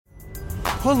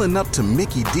Pulling up to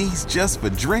Mickey D's just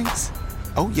for drinks?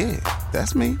 Oh yeah,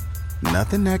 that's me.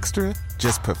 Nothing extra,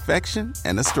 just perfection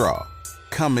and a straw.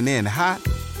 Coming in hot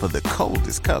for the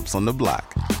coldest cups on the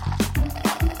block.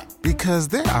 Because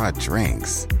there are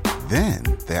drinks. Then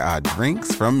there are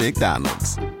drinks from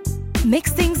McDonald's.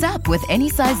 Mix things up with any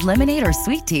size lemonade or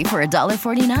sweet tea for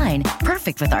 $1.49.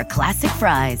 Perfect with our classic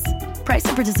fries. Price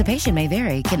and participation may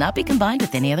vary. Cannot be combined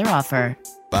with any other offer.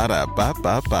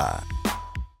 Ba-da-ba-ba-ba.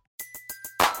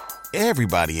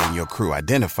 Everybody in your crew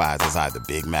identifies as either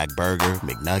Big Mac Burger,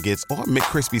 McNuggets, or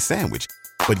McCrispy Sandwich.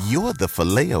 But you're the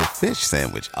Filet-O-Fish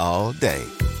Sandwich all day.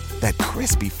 That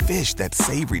crispy fish, that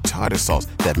savory tartar sauce,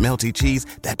 that melty cheese,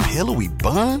 that pillowy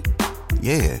bun.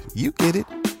 Yeah, you get it.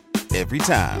 Every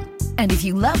time. And if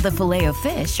you love the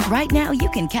Filet-O-Fish, right now you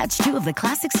can catch two of the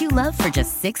classics you love for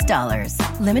just $6.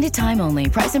 Limited time only.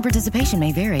 Price and participation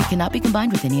may vary. Cannot be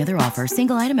combined with any other offer.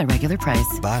 Single item at regular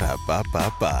price.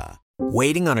 Ba-da-ba-ba-ba.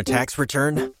 Waiting on a tax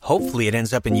return? Hopefully it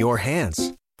ends up in your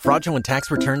hands. Fraudulent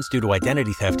tax returns due to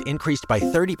identity theft increased by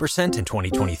 30% in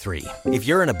 2023. If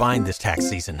you're in a bind this tax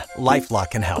season,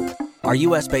 LifeLock can help. Our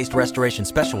U.S.-based restoration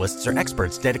specialists are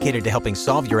experts dedicated to helping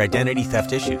solve your identity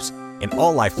theft issues. And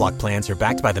all LifeLock plans are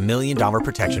backed by the $1 Million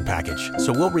Protection Package.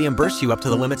 So we'll reimburse you up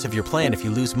to the limits of your plan if you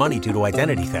lose money due to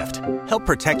identity theft. Help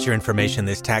protect your information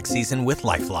this tax season with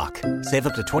LifeLock. Save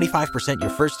up to 25% your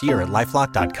first year at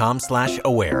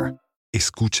LifeLock.com/aware.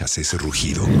 ¿Escuchas ese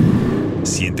rugido?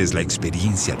 ¿Sientes la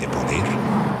experiencia de poder?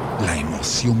 ¿La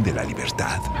emoción de la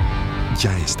libertad?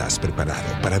 Ya estás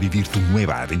preparado para vivir tu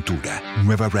nueva aventura.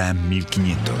 Nueva Ram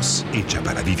 1500, hecha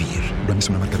para vivir. Ram es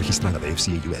una marca registrada de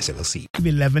FCA US LLC.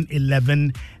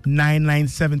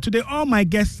 11-11-997. Today, all my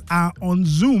guests are on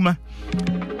Zoom.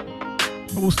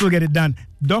 We'll still get it done.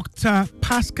 Dr.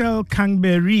 Pascal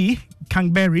Kangberry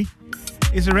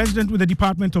is a resident with the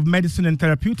Department of Medicine and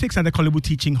Therapeutics at the Kolebu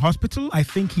Teaching Hospital. I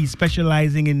think he's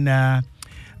specializing in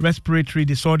respiratory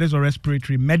disorders or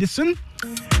respiratory medicine.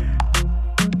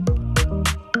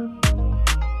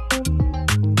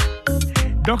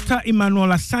 Dr. Emmanuel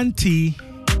Asante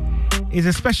is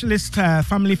a specialist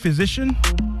family physician,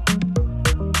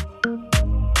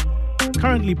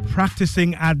 currently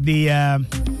practicing at the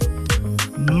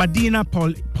Medina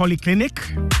Polyclinic.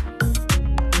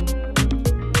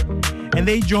 And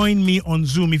they join me on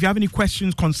Zoom. If you have any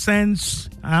questions, concerns,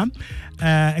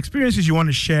 experiences you want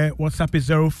to share, WhatsApp is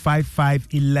 055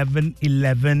 11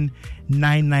 11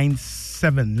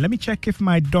 997. Let me check if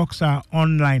my docs are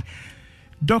online.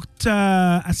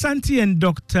 Dr. Asante and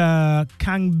Dr.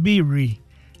 Kangberry,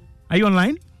 are you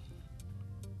online?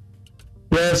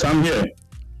 Yes, I'm here.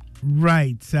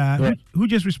 Right. Who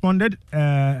just responded?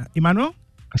 Emmanuel?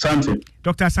 Asante.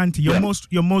 Dr. Asante, you're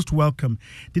most welcome.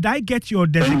 Did I get your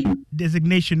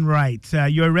designation right?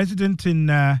 You're a resident in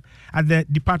at the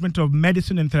Department of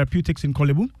Medicine and Therapeutics in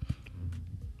Kolebu?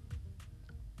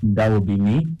 That would be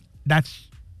me. That's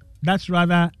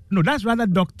rather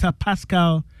Dr.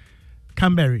 Pascal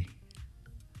Kangberry.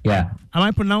 Yeah. Am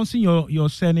I pronouncing your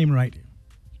surname right?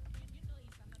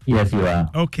 Yes, you are.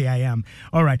 Okay, I am.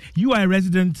 All right. You are a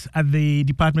resident at the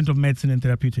Department of Medicine and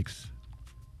Therapeutics.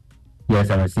 Yes,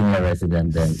 I'm a senior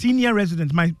resident then. Senior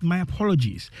resident. My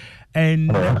apologies. And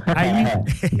let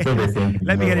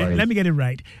me get it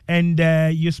right. And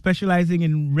you're specializing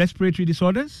in respiratory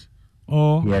disorders,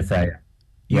 or? Yes, I am.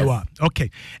 You are.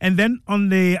 Okay. And then on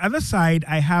the other side,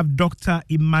 I have Dr.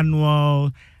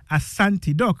 Emmanuel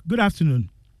Asante. Doc, good afternoon.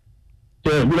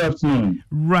 Yeah, good afternoon.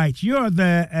 Right. You're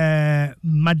the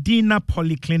Medina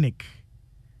Polyclinic.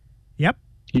 Yep.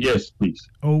 Yes, please.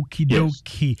 Okie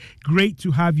dokie. Yes. Great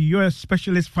to have you. You're a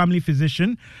specialist family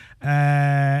physician.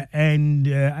 And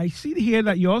I see here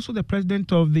that you're also the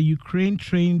president of the Ukraine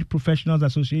Trained Professionals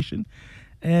Association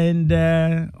and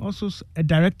also a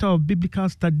director of biblical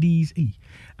studies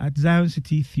at Zion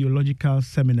City Theological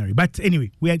Seminary. But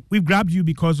anyway, we've grabbed you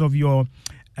because of your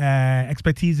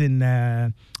expertise in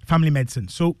family medicine.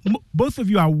 So both of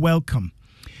you are welcome.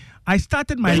 I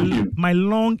started my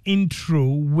long intro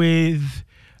with,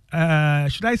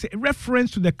 should I say, a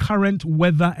reference to the current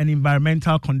weather and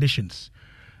environmental conditions.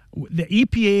 The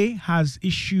EPA has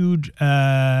issued, should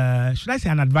I say,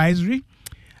 an advisory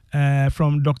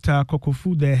from Dr.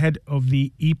 Kokofu, the head of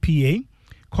the EPA,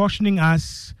 cautioning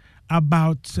us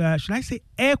about, should I say,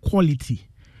 air quality.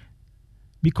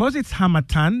 Because it's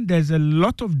Harmattan, there's a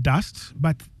lot of dust,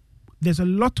 but there's a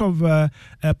lot of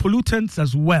pollutants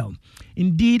as well.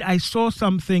 Indeed, I saw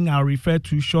something I'll refer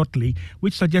to shortly,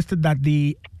 which suggested that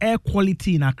the air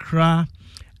quality in Accra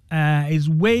is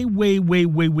way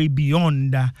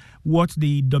beyond what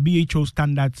the WHO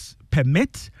standards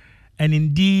permit. And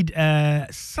indeed,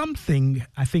 something,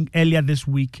 I think earlier this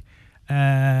week,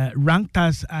 ranked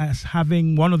us as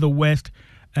having one of the worst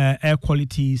air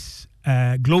qualities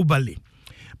globally.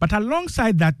 But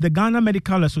alongside that, the Ghana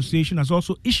Medical Association has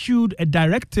also issued a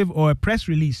directive or a press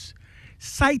release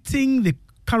citing the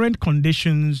current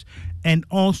conditions and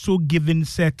also giving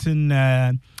certain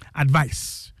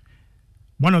advice.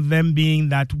 One of them being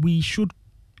that we should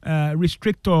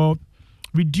restrict or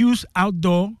reduce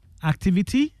outdoor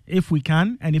activity if we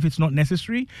can, and if it's not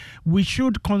necessary. We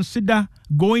should consider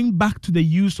going back to the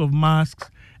use of masks,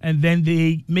 and then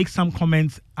they make some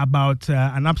comments about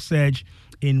an upsurge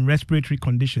in respiratory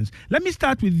conditions. Let me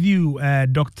start with you,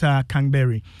 Dr.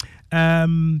 Kangberry.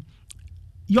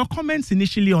 Your comments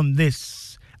initially on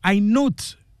this. I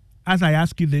note, as I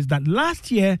ask you this, that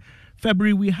last year,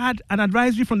 February, we had an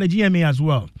advisory from the GMA as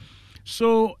well.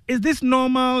 So is this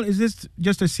normal? Is this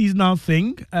just a seasonal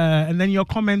thing? And then your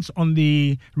comments on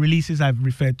the releases I've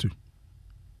referred to.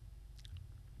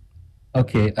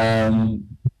 Okay.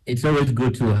 It's always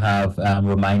good to have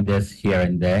reminders here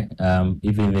and there,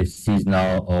 even if it's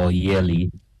seasonal or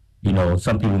yearly. You know,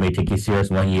 some people may take it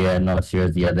serious one year, not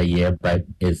serious the other year, but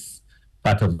it's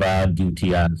part of our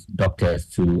duty as doctors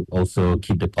to also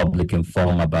keep the public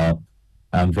informed about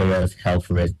various health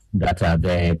risks that are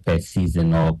there per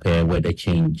season or per weather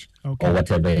change or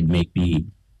whatever it may be.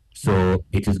 So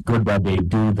it is good that they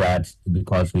do that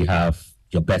because we have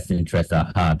your best interest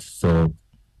at heart. So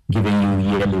giving you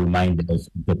yearly reminders,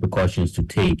 the precautions to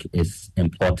take is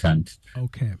important.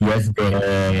 Okay. Yes,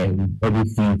 every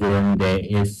season there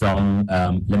is some,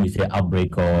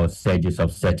 outbreak or surges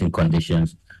of certain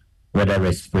conditions, whether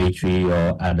respiratory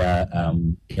or other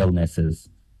illnesses.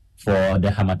 For the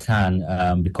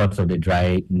Harmattan, because of the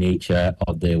dry nature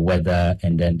of the weather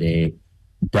and then the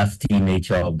dusty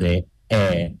nature of the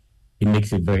air, it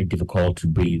makes it very difficult to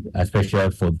breathe, especially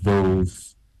for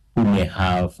those who may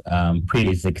have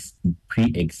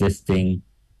pre-existing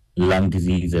lung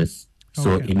diseases.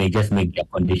 So it may just make their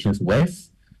conditions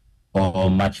worse or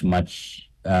much, or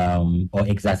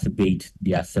exacerbate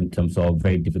their symptoms or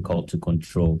very difficult to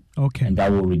control. Okay. And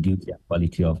that will reduce their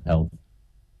quality of health.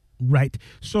 Right.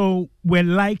 So we're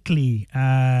likely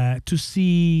to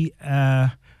see an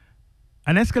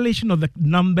escalation of the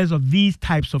numbers of these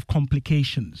types of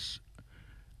complications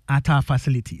at our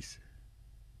facilities.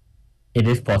 It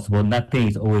is possible. Nothing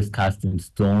is always cast in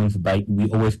stones, but we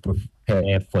always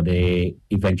prepare for the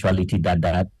eventuality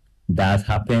that does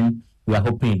happen. We are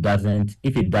hoping it doesn't.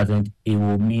 If it doesn't, it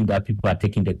will mean that people are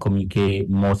taking the communique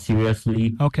more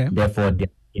seriously. Okay. Therefore, they're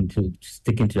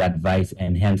sticking to advice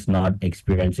and hence not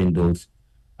experiencing those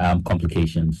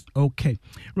complications. Okay.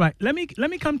 Right. Let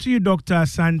me come to you, Dr.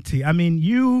 Santi. I mean,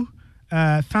 you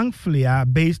thankfully are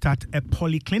based at a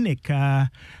polyclinic,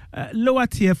 lower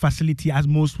tier facility, as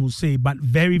most will say, but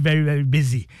very, very, very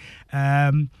busy.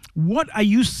 What are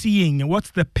you seeing?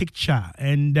 What's the picture?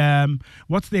 And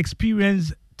what's the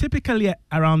experience typically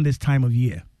around this time of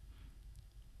year?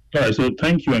 All right, so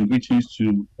thank you and greetings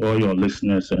to all your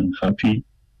listeners and happy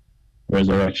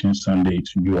Resurrection Sunday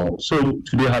to you all. So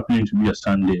today happening to be a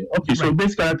Sunday. Okay, so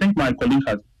basically I think my colleague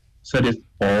has said it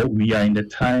all. We are in the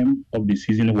time of the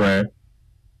season where,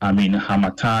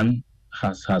 Harmattan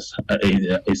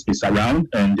is around,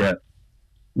 and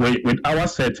with our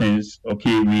settings,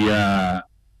 we are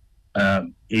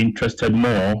interested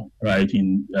more, right,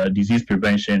 in disease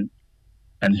prevention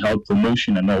and health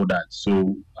promotion and all that.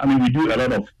 So, we do a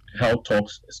lot of health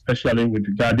talks, especially with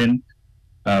regarding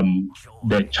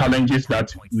the challenges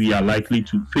that we are likely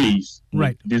to face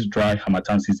with this dry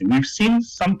Harmattan season. We've seen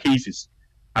some cases.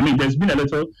 There's been a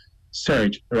little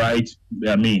surge, right?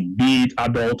 Be it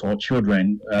adult or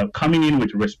children coming in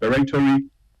with respiratory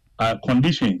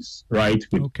conditions, right?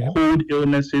 With cold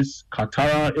illnesses,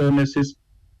 catarrhal illnesses.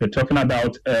 We're talking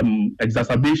about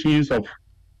exacerbations of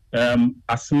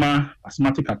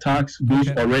asthmatic attacks, those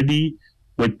already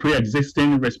with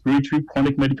pre-existing respiratory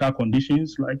chronic medical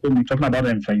conditions, like when we're talking about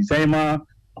emphysema,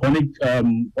 chronic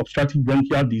obstructive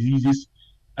bronchial diseases,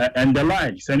 and the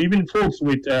likes, and even folks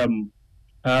with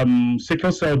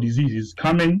sickle cell diseases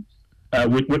coming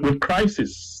with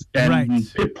crisis,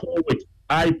 and people with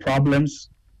eye problems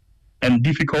and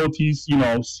difficulties,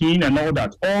 seeing and all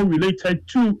that, all related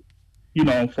to,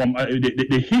 from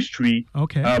the history,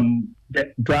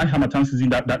 the dry Harmattan season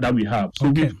that we have. So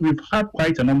we've had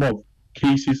quite a number of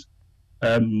cases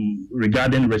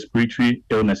regarding respiratory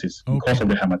illnesses because of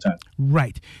the Harmattan.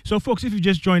 Right. So, folks, if you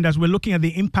just joined us, we're looking at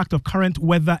the impact of current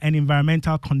weather and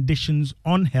environmental conditions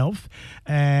on health.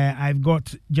 I've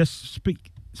got just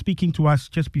speaking to us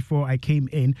just before I came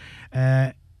in,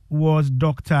 was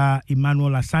Dr.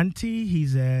 Emmanuel Asante.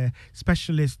 He's a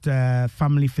specialist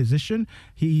family physician.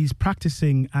 He's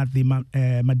practicing at the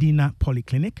Medina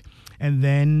Polyclinic. And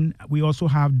then we also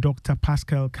have Dr.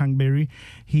 Pascal Kangberry.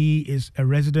 He is a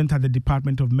resident at the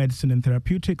Department of Medicine and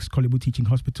Therapeutics, Kolebu Teaching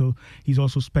Hospital. He's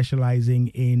also specializing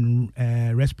in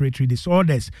respiratory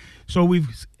disorders. So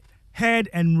we've heard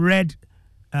and read,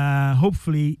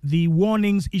 hopefully, the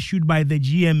warnings issued by the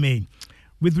GMA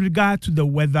with regard to the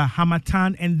weather,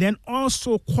 harmattan, and then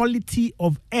also quality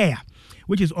of air,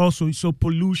 which is also so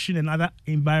pollution and other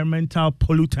environmental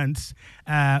pollutants,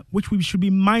 which we should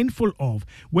be mindful of.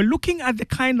 We're looking at the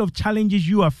kind of challenges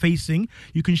you are facing.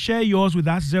 You can share yours with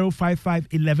us, 055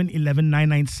 11 11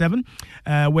 997.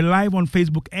 We're live on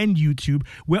Facebook and YouTube.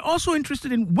 We're also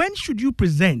interested in when should you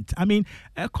present? I mean,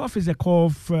 a cough is a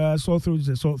cough, sore throat is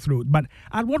a sore throat. But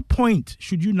at what point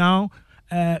should you now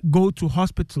go to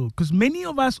hospital? Because many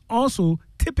of us also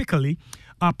typically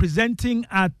are presenting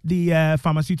at the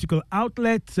pharmaceutical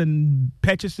outlets and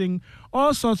purchasing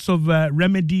all sorts of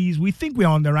remedies. We think we're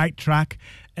on the right track.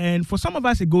 And for some of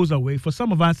us, it goes away. For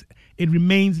some of us, it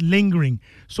remains lingering.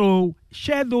 So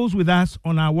share those with us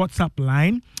on our WhatsApp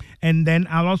line. And then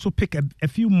I'll also pick a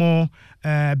few more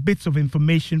bits of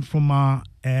information from our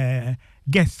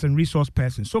guests and resource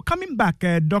persons. So coming back,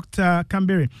 Dr.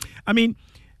 Kambere, I mean,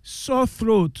 sore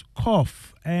throat,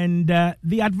 cough, and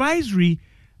the advisory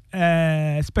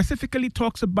specifically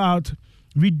talks about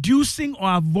reducing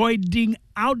or avoiding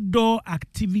outdoor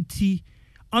activity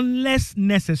unless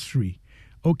necessary.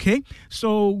 Okay,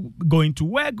 so going to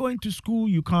work, going to school,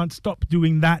 you can't stop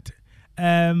doing that.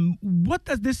 What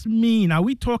does this mean? Are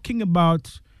we talking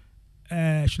about,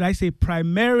 should I say,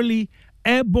 primarily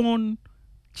airborne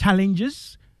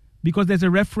challenges? Because there's a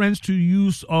reference to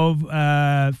use of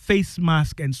face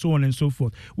mask and so on and so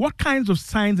forth. What kinds of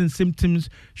signs and symptoms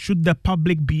should the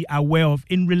public be aware of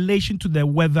in relation to the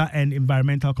weather and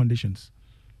environmental conditions?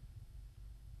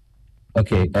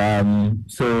 Okay,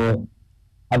 so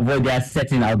there are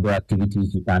certain outdoor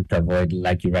activities you can't avoid,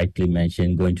 like you rightly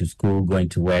mentioned, going to school, going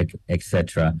to work,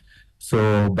 etc.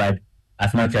 So, but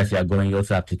as much as you're going, you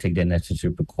also have to take the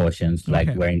necessary precautions,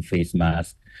 like wearing face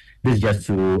masks. This is just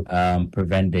to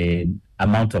prevent the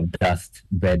amount of dust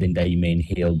burden that you may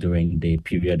inhale during the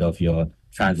period of your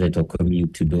transit or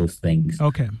commute to those things.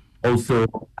 Okay. Also,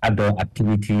 outdoor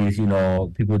activities,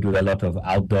 people do a lot of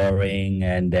outdooring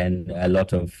and then a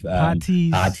lot of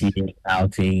partying,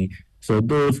 outing. So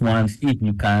those ones, if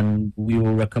you can, we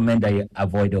will recommend that you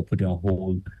avoid or put on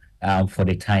hold for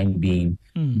the time being,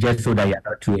 just so that you're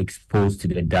not too exposed to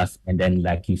the dust and then,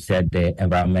 like you said, the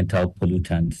environmental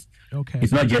pollutants. Okay.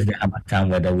 It's not just the harmattan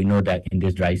weather. We know that in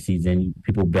this dry season,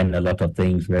 people burn a lot of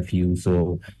things, refuse,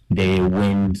 so the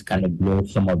winds kind of blow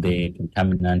some of the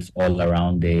contaminants all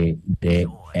around the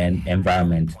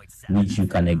environment, which you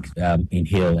can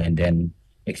inhale and then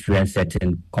experience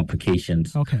certain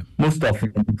complications. Okay. Most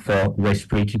often for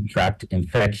respiratory tract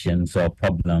infections or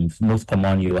problems, most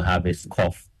common you will have is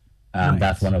cough.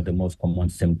 That's one of the most common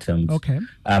symptoms. Okay.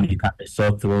 You can have a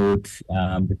sore throat,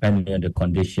 depending on the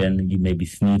condition. You may be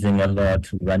sneezing a lot,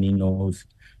 runny nose.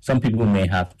 Some people may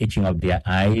have itching of their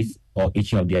eyes or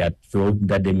itching of their throat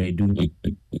that they may do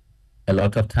a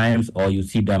lot of times, or you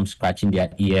see them scratching their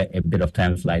ear a bit of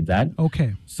times like that.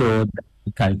 Okay. So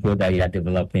you can feel that you're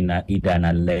developing either an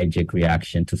allergic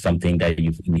reaction to something that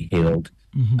you've inhaled.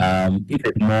 If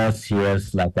it's more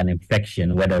serious, like an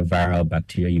infection, whether viral,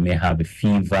 bacteria, you may have a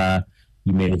fever,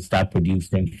 you may start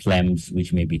producing phlegms,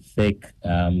 which may be thick,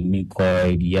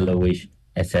 mucoid, yellowish,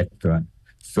 etc.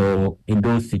 So in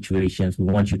those situations,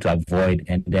 we want you to avoid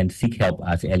and then seek help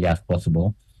as early as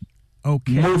possible.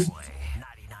 Okay.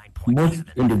 Most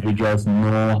individuals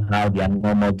know how their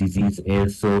normal disease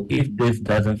is. So if this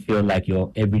doesn't feel like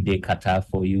your everyday catarrh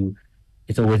for you,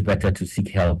 it's always better to seek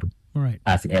help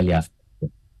as early as possible.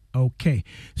 Okay.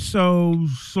 So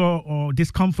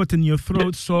discomfort in your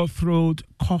throat, sore throat,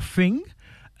 coughing,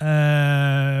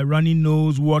 runny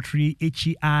nose, watery,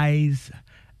 itchy eyes.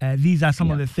 These are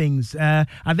some of the things. Are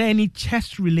there any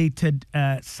chest-related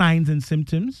signs and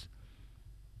symptoms?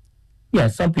 Yeah,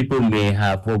 some people may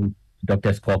have what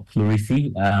doctors call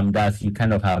pleurisy. That's you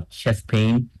kind of have chest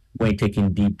pain when you're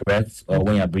taking deep breaths, or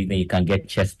when you're breathing, you can get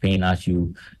chest pain as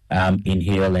you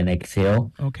inhale and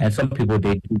exhale. Okay. And some people,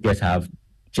 they do just have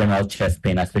general chest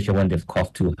pain, especially when they've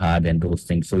coughed too hard and those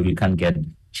things. So you can get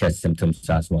chest symptoms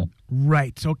as well.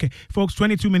 Right. Okay. Folks,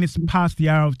 22 minutes past the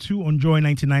hour of 2 on Joy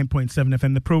 99.7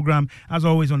 FM. The program, as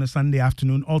always, on a Sunday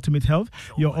afternoon, Ultimate Health,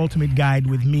 your ultimate guide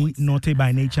with me, Nortey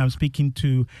by nature. I'm speaking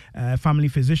to family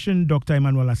physician, Dr.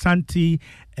 Emmanuel Asante,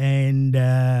 and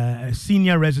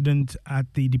senior resident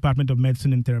at the Department of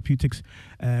Medicine and Therapeutics,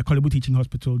 Kolebu Teaching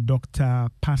Hospital, Dr.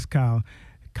 Pascal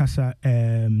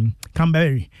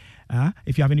Camberry.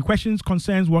 If you have any questions,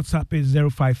 concerns, WhatsApp is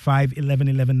 055 11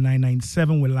 11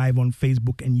 997. We're live on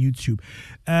Facebook and YouTube.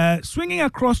 Swinging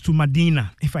across to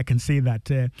Medina, if I can say that.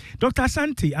 Dr.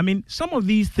 Asante, I mean, some of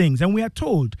these things, and we are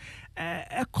told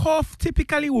a cough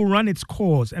typically will run its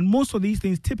course, and most of these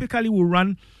things typically will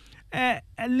run a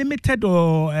limited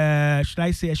or, should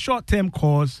I say, a short-term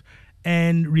course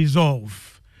and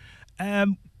resolve.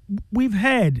 We've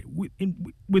heard,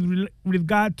 with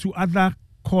regard to other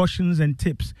cautions and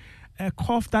tips, a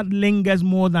cough that lingers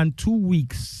more than 2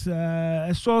 weeks,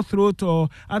 a sore throat or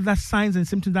other signs and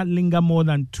symptoms that linger more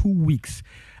than 2 weeks.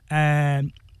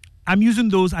 I'm using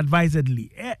those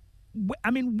advisedly.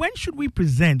 I mean, when should we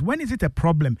present? When is it a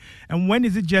problem? And when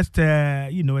is it just, a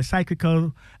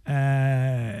cyclical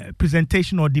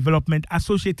presentation or development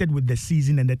associated with the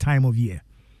season and the time of year?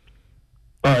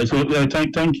 All right, so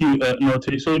thank you,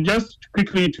 Nortey. So just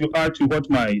quickly to add to what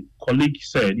my colleague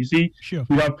said, you see, sure,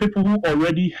 we have people who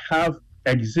already have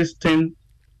existing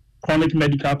chronic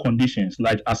medical conditions,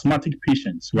 like asthmatic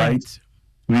patients, right?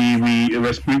 We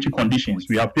respiratory conditions.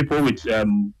 We have people with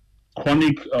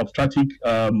chronic obstructive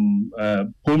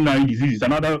pulmonary diseases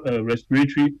and other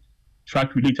respiratory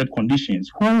tract-related conditions,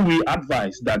 who we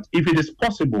advise that if it is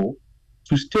possible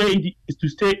to stay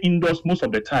indoors most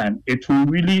of the time, it will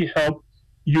really help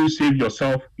you save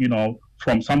yourself,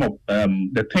 from some of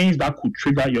the things that could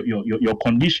trigger your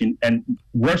condition and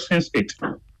worsens it.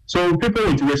 So people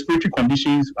with respiratory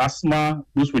conditions, asthma,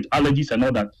 those with allergies and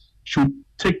all that, should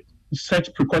take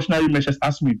such precautionary measures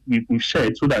as we've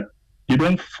shared, so that they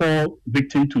don't fall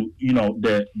victim to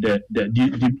the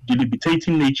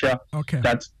debilitating nature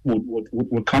that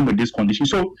would come with this condition.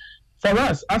 So for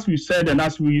us, as we said and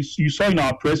as you saw in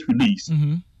our press release,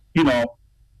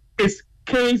 it's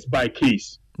case by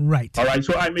case. Right. All right.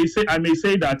 So I may say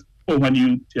that when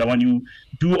you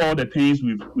do all the things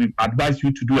we've advised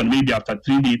you to do, and maybe after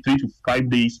 3 to 5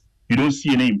 days you don't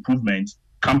see any improvements,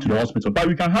 come to the hospital. But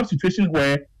we can have situations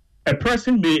where a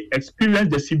person may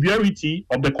experience the severity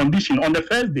of the condition on the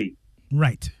first day.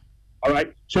 Right. All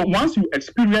right. So once you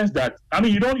experience that, I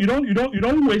mean, you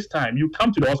don't waste time. You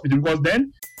come to the hospital, because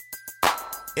then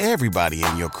everybody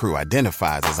in your crew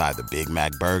identifies as either Big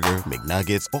Mac Burger,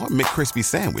 McNuggets, or McCrispy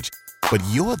Sandwich. But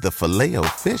you're the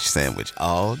Filet-O-Fish Sandwich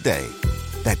all day.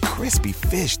 That crispy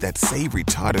fish, that savory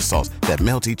tartar sauce, that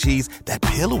melty cheese, that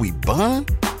pillowy bun.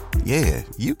 Yeah,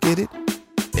 you get it.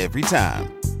 Every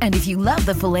time. And if you love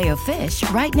the Filet-O-Fish,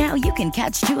 right now you can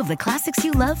catch 2 of the classics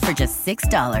you love for just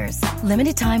 $6.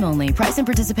 Limited time only. Price and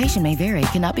participation may vary.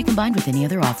 Cannot be combined with any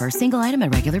other offer. Single item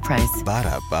at regular price.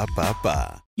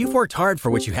 Ba-da-ba-ba-ba. You've worked hard for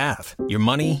what you have. Your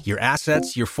money, your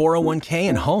assets, your 401k,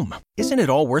 and home. Isn't it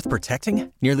all worth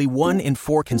protecting? Nearly 1 in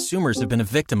 4 consumers have been a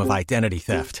victim of identity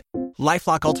theft.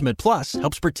 LifeLock Ultimate Plus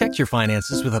helps protect your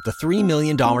finances with up to $3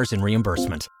 million in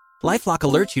reimbursement. LifeLock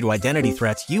alerts you to identity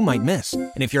threats you might miss.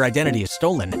 And if your identity is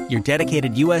stolen, your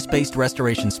dedicated U.S.-based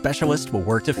restoration specialist will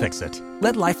work to fix it.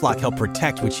 Let LifeLock help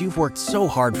protect what you've worked so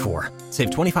hard for. Save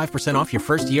 25% off your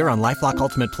first year on LifeLock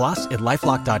Ultimate Plus at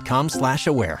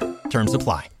LifeLock.com/aware. Terms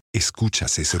apply.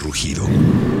 ¿Escuchas ese rugido?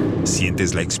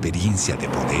 ¿Sientes la experiencia de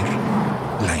poder?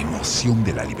 ¿La emoción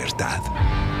de la libertad?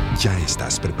 Ya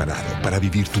estás preparado para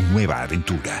vivir tu nueva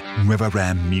aventura. Nueva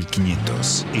Ram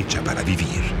 1500, hecha para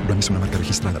vivir. Ram es una marca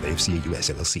registrada de FCA US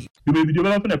LLC. You may be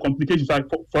developing a complication, like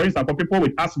for instance, for people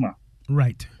with asthma.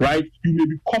 Right. You may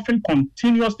be coughing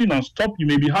continuously non-stop. You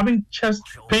may be having chest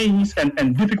pains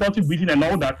and difficulty breathing and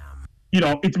all that.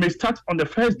 It may start on the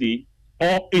first day,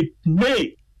 or it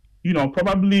may,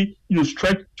 probably,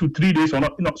 stretch to 3 days or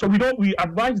not. So we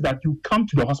advise that you come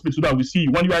to the hospital so that we see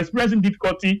you. When you are experiencing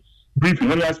difficulty breathing,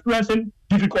 when you are experiencing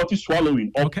difficulty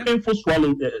swallowing or painful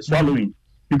swallowing,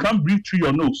 you can't breathe through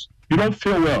your nose, you don't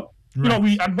feel well. Right.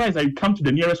 We advise that you come to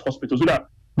the nearest hospital so that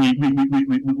we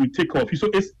take care of you. So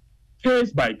it's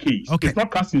case by case. Okay. It's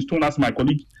not cast in stone, as my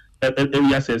colleague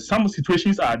earlier says. Some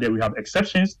situations are there, we have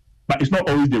exceptions, but it's not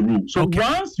always the rule. So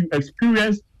once you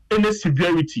experience any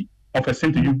severity of a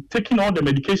symptom, you've taken all the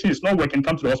medication, it's not working,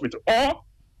 come to the hospital. Or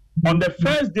on the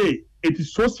first day, it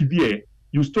is so severe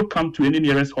you still come to any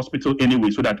nearest hospital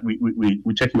anyway so that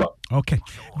we check you out. Okay,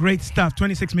 great stuff.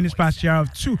 26 minutes past the hour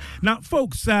of 2. Now,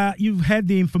 folks, you've heard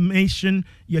the information.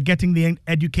 You're getting the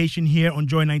education here on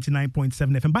Joy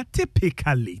 99.7 FM. But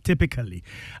typically,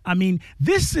 I mean,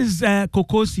 this is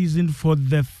cocoa season for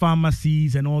the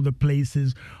pharmacies and all the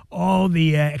places, all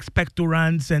the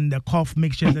expectorants and the cough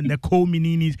mixtures and the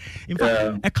co-mininis. In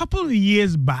fact, a couple of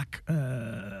years back,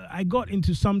 I got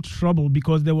into some trouble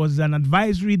because there was an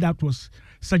advisory that was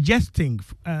suggesting,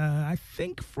 I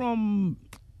think from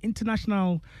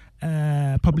international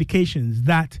publications,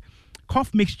 that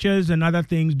cough mixtures and other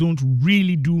things don't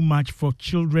really do much for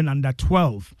children under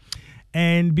 12.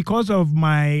 And because of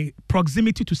my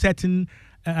proximity to certain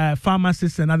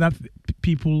pharmacists and other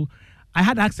people, I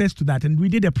had access to that, and we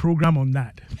did a program on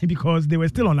that because they were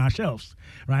still on our shelves,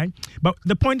 right? But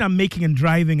the point I'm making and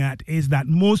driving at is that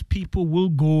most people will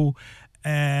go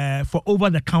for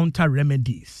over-the-counter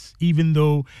remedies, even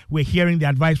though we're hearing the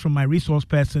advice from my resource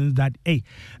persons that, hey,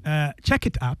 check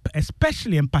it up,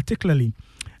 especially and particularly,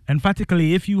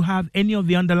 emphatically, if you have any of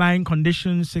the underlying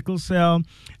conditions, sickle cell,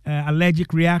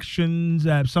 allergic reactions,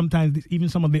 sometimes even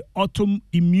some of the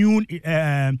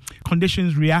autoimmune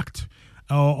conditions react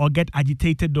or get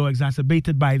agitated or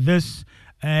exacerbated by this.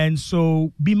 And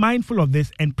so be mindful of this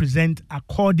and present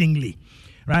accordingly,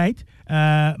 right?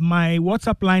 My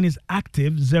WhatsApp line is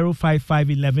active, 055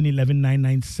 11 11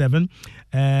 997.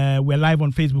 We're live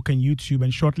on Facebook and YouTube,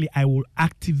 and shortly I will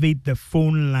activate the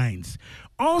phone lines.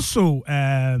 Also,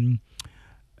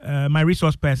 my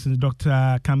resource persons,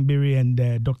 Dr. Kambiri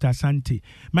and Dr. Asante,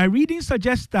 my reading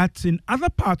suggests that in other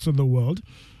parts of the world,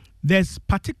 there's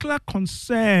particular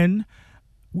concern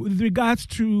with regards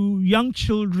to young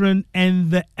children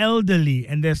and the elderly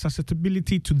and their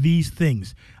susceptibility to these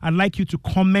things. I'd like you to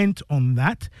comment on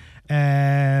that.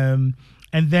 And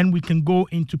then we can go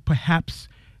into perhaps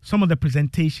some of the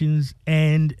presentations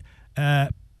and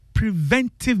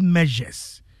preventive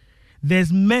measures.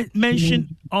 There's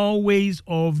mention always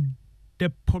of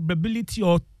the probability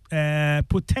or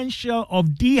potential of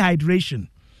dehydration.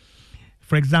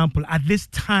 For example, at this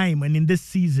time and in this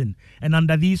season and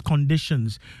under these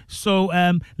conditions. So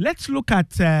let's look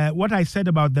at what I said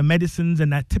about the medicines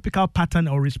and a typical pattern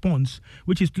or response,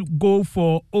 which is to go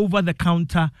for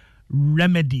over-the-counter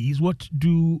remedies. What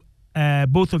do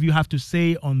both of you have to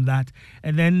say on that?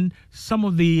 And then some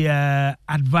of the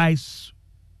advice,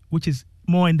 which is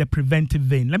more in the preventive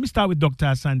vein. Let me start with Dr.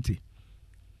 Asante.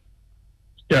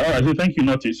 Yeah, all right. So thank you,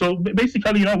 Nortey. So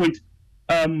basically, with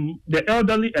the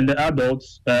elderly and the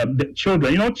adults, the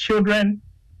children, children,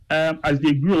 as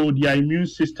they grow, their immune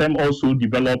system also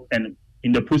develop, and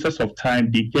in the process of time,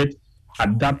 they get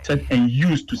adapted and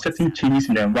used to certain changes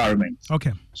in the environment.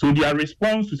 Okay. So their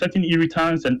response to certain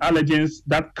irritants and allergens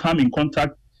that come in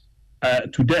contact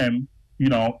to them,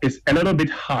 is a little bit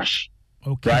harsh.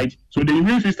 Okay. Right? So the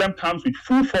immune system comes with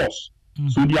full force. Mm-hmm.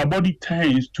 So their body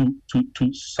tends to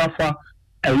suffer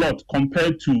a lot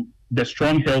compared to the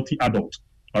strong, healthy adult.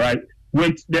 All right.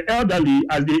 With the elderly,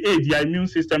 as they age, their immune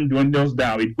system dwindles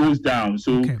down. It goes down.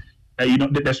 So, okay.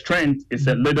 The strength is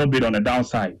a little bit on the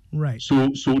downside. Right. So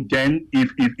then,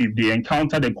 if they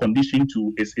encounter the condition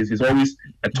is always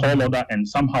a tall order and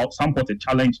somewhat a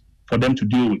challenge for them to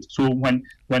deal with. So when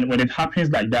it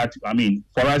happens like that, I mean,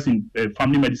 for us in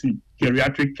family medicine,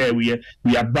 geriatric care, we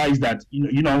advise that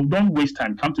don't waste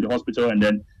time. Come to the hospital and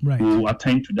then we'll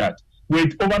attend to that.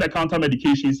 With over-the-counter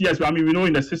medications, yes, I mean, we know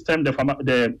in the system, the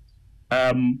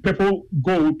people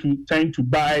tend to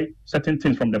buy certain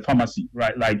things from the pharmacy,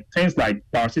 right? Like things like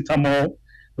paracetamol,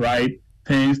 right?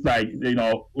 Things like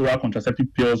oral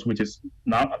contraceptive pills, which is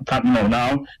now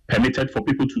permitted for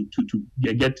people to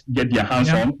get their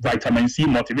hands on. Vitamin C,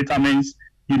 multivitamins,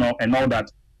 and all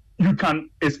that. One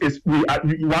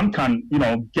can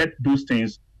get those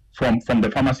things from the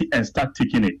pharmacy and start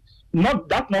taking it.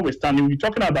 Notwithstanding, we're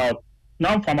talking about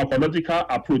non-pharmacological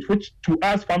approach, which to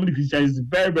us family physicians is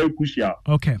very, very crucial.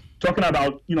 Okay. Talking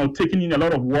about, taking in a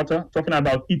lot of water, talking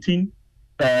about eating,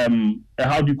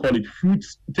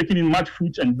 fruits, taking in much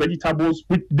fruits and vegetables,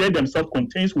 which they themselves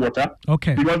contains water.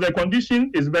 Okay. Because the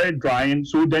condition is very drying,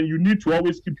 so then you need to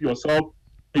always keep yourself,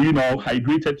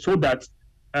 hydrated so that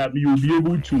you'll be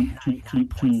able to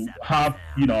have,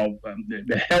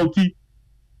 the healthy,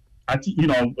 a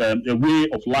way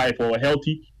of life or a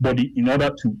healthy body in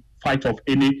order to fight off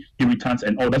any irritants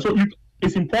and all that. So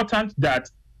it's important that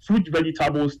fruit,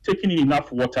 vegetables, taking in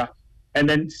enough water, and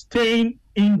then staying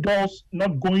indoors,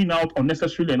 not going out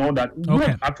unnecessarily and all that will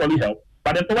actually help.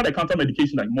 But then over-the-counter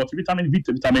medication like multivitamin,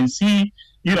 vitamin C,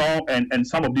 and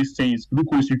some of these things,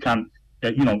 glucose, you can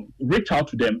reach out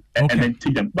to them and then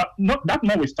take them. But not that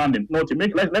notwithstanding, let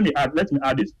me add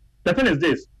this. The thing is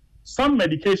this: some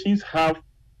medications have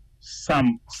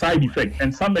some side effects,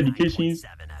 and some medications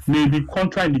may be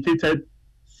contraindicated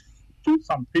to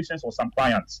some patients or some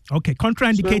clients. Okay,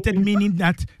 contraindicated meaning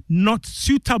that not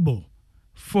suitable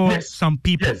for some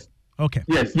people. Yes. Okay.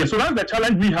 Yes. So that's the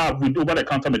challenge we have with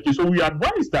over-the-counter medication. So we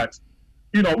advise that,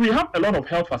 we have a lot of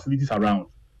health facilities around.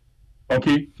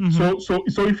 Okay. Mm-hmm.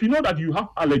 So if you know that you have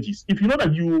allergies, if you know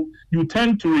that you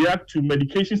tend to react to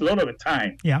medications a lot of the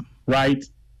time, right?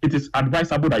 It is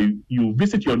advisable that you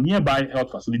visit your nearby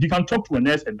health facility. You can talk to a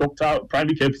nurse, a doctor, a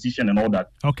primary care physician, and all that.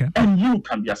 Okay. And you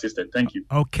can be assisted. Thank you.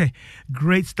 Okay.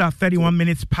 Great stuff. 31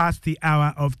 minutes past the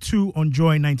hour of 2 on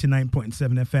Joy 99.7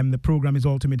 FM. The program is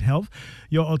Ultimate Health,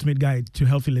 your ultimate guide to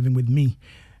healthy living with me,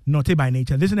 Nortey by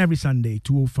nature. This and every Sunday,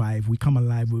 2:05, we come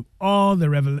alive with all the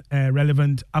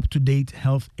relevant, up-to-date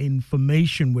health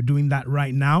information. We're doing that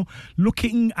right now,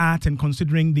 looking at and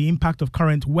considering the impact of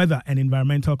current weather and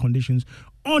environmental conditions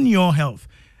on your health.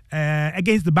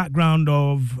 Against the background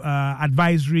of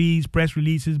advisories, press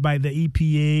releases by the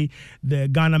EPA, the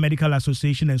Ghana Medical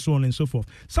Association, and so on and so forth.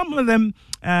 Some of them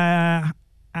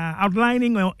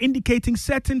outlining or indicating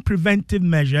certain preventive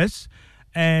measures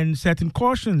and certain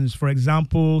cautions. For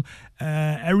example,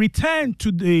 a return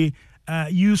to the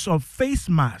use of face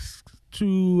masks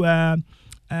to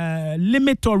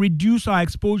limit or reduce our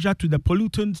exposure to the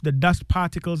pollutants, the dust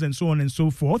particles, and so on and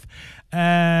so forth.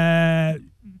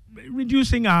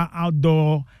 Reducing our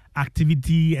outdoor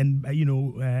activity and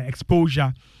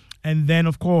exposure, and then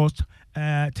of course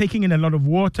taking in a lot of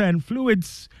water and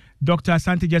fluids. Dr.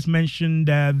 Asante just mentioned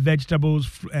vegetables,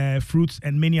 fruits,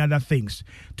 and many other things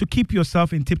to keep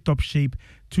yourself in tip-top shape,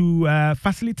 to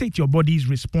facilitate your body's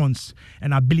response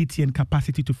and ability and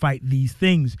capacity to fight these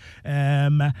things.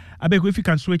 Abeko, if you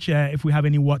can switch, if we have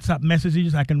any WhatsApp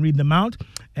messages, I can read them out,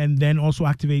 and then also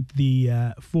activate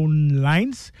the phone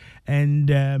lines. And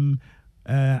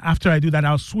after I do that,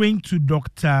 I'll swing to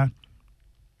Dr.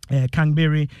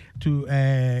 Kangberry to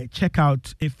check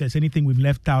out if there's anything we've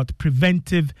left out.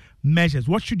 Preventive measures.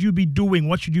 What should you be doing?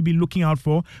 What should you be looking out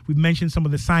for? We've mentioned some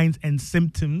of the signs and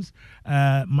symptoms.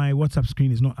 My WhatsApp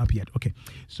screen is not up yet. Okay,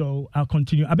 so I'll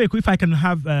continue. Abeko, if I can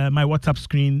have my WhatsApp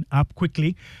screen up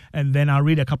quickly, and then I'll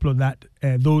read a couple of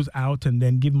those out, and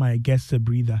then give my guests a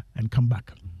breather and come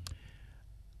back.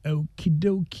 Okie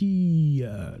dokie.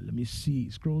 Let me see.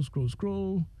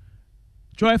 Scroll.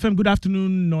 Joy FM, good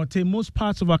afternoon, Norte. Most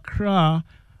parts of Accra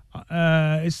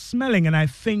is smelling, and I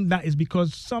think that is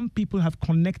because some people have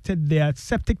connected their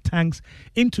septic tanks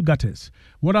into gutters.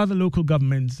 What are the local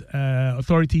governments,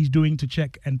 authorities doing to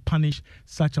check and punish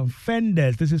such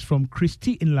offenders? This is from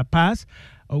Christy in La Paz.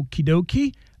 Okie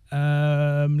dokie.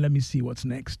 Let me see what's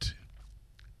next.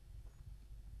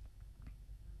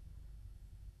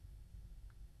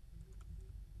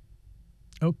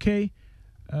 Okay.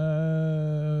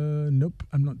 Nope,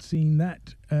 I'm not seeing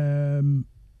that.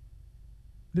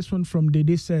 This one from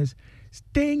Dede says,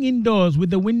 staying indoors with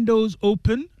the windows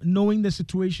open, knowing the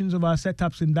situations of our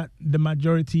setups in that the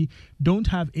majority don't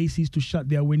have ACs to shut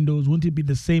their windows. Won't it be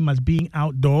the same as being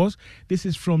outdoors? This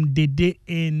is from Dede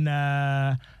in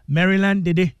Maryland.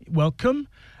 Dede, welcome.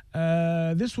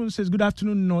 This one says, good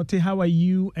afternoon, Norte. How are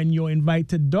you and your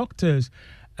invited doctors?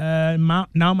 Now,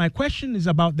 my question is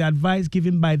about the advice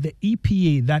given by the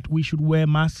EPA that we should wear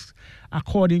masks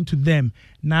according to them.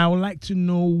 Now, I would like to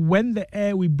know when the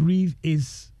air we breathe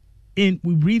in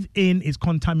is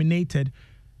contaminated,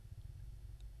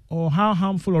 or how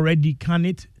harmful already can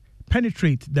it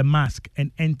penetrate the mask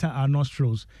and enter our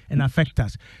nostrils and affect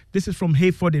us. This is from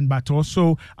Hayford in Bator.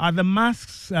 So, are the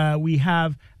masks we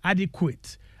have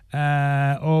adequate,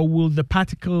 or will the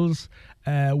particles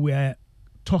we're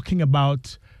talking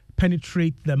about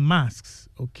penetrate the masks?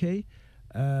 Okay.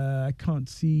 I can't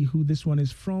see who this one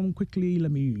is from. Quickly,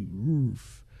 let me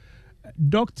roof.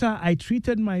 Doctor, I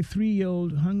treated my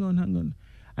 3-year-old. Hang on.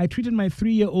 I treated my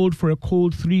 3-year-old for a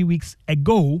cold 3 weeks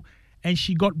ago, and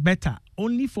she got better,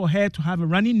 only for her to have a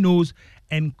runny nose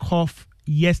and cough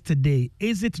yesterday.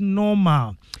 Is it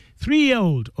normal?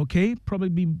 3-year-old, okay,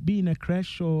 probably be in a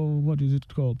creche, or what is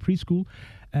it called, preschool.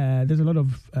 There's a lot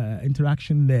of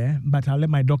interaction there, but I'll let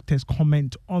my doctors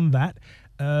comment on that.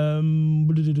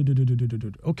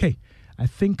 Okay, I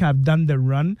think I've done the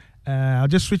run. I'll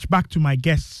just switch back to my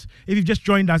guests. If you've just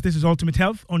joined us, this is Ultimate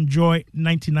Health on Joy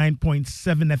 99.7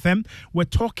 FM. We're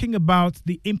talking about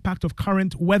the impact of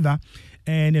current weather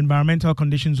and environmental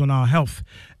conditions on our health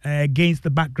against the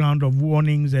background of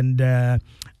warnings and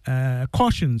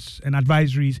cautions and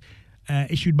advisories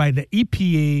issued by the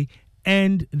EPA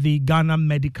and the Ghana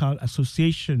Medical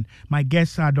Association. My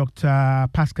guests are Dr.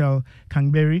 Pascal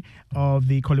Kangberry of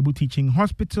the Kolebu Teaching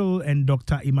Hospital and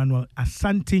Dr. Emmanuel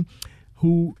Asante,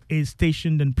 who is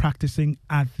stationed and practicing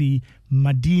at the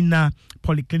Medina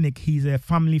Polyclinic. He's a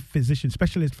family physician,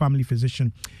 specialist family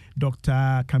physician.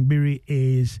 Dr. Kangberry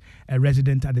is a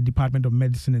resident at the Department of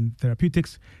Medicine and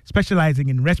Therapeutics, specializing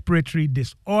in respiratory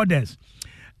disorders.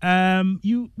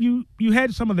 You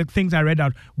heard some of the things I read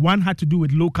out. One had to do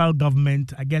with local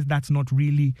government. I guess that's not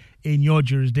really in your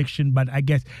jurisdiction, but I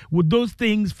guess would those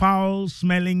things, foul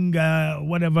smelling,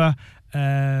 whatever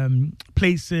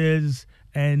places,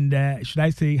 and should I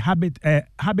say habits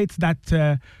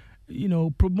that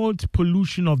promote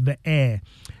pollution of the air,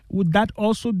 would that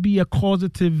also be a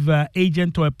causative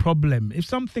agent or a problem? If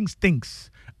something stinks,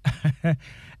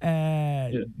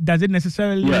 does it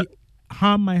necessarily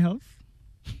harm my health?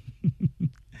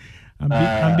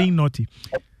 I'm being naughty.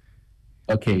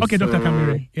 Okay, Dr.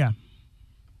 Kangberry. Yeah.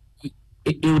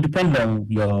 It will depend on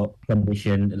your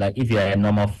condition. Like if you're a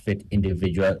normal fit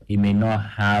individual, it may not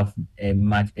have a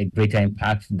greater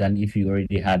impact than if you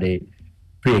already had a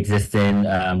pre-existing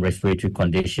respiratory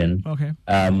condition. Okay.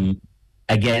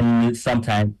 Again,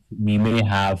 sometimes we may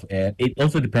have. It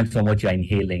also depends on what you're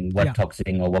inhaling, what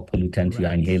toxin or what pollutant you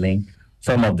are inhaling.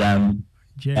 Some of them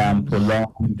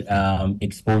prolonged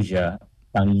exposure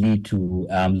can lead to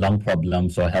lung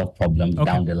problems or health problems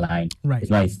down the line. Right.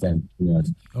 It's not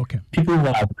instantaneous. Okay. People who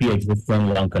have pre-existing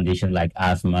lung conditions like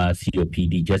asthma,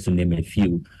 COPD, just to name a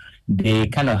few, they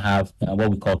kind of have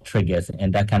what we call triggers,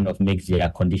 and that kind of makes their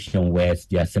condition worse,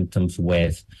 their symptoms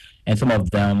worse. And some of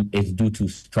them is due to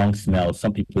strong smell.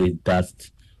 Some people it's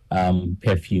dust,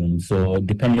 perfume. So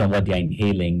depending on what they're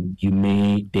inhaling, it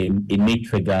may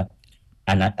trigger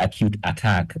an acute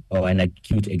attack or an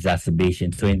acute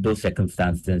exacerbation. So in those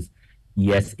circumstances,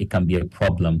 yes, it can be a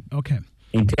problem. Okay.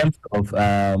 In terms of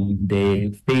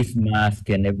the face mask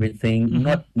and everything,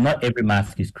 not every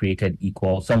mask is created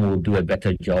equal. Some will do a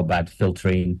better job at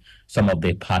filtering some of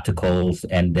the particles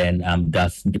and then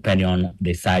dust, depending on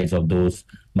the size of those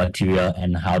material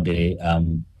and how the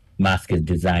mask is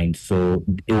designed. So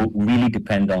it will really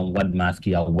depend on what mask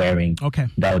you are wearing. Okay.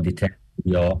 That will determine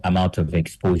your amount of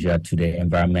exposure to the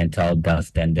environmental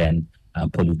dust and then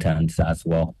pollutants as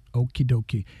well. Okie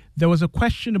dokie. There was a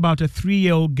question about a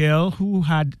 3-year-old girl who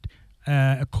had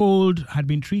a cold, had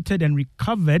been treated and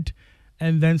recovered,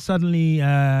 and then suddenly,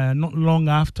 not long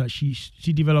after,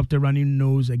 she developed a running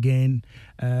nose again.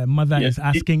 Mother is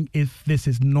asking if this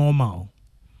is normal.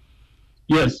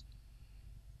 Yes.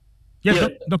 Yes,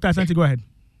 Dr. Asante, go ahead.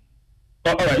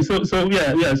 All right. So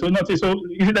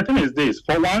the thing is this: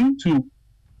 for one to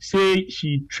say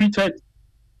she treated,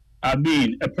 a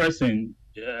person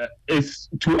is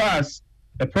to us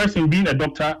a person being a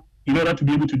doctor in order to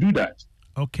be able to do that.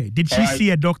 Okay. Did she see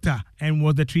a doctor and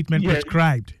was the treatment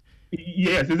prescribed?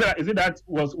 Yes. Is it that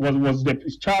was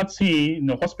the child seen in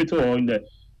the hospital or in the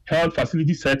health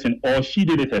facility setting, or she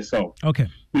did it herself? Okay.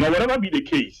 Whatever be the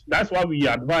case, that's why we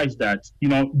advise that,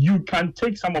 you can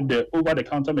take some of the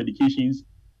over-the-counter medications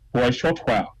for a short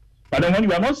while. But then when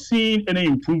you are not seeing any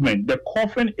improvement, the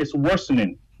coughing is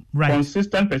worsening. Right.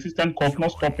 Consistent, persistent cough,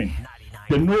 not stopping.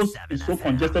 The nose is so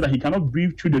congested that he cannot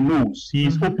breathe through the nose. He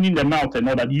is opening the mouth and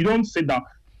all that. You don't sit down.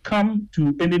 Come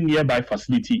to any nearby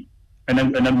facility and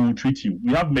then we will treat you.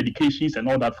 We have medications and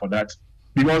all that for that.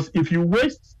 Because if you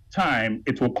waste time,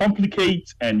 it will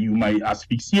complicate and you might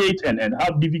asphyxiate and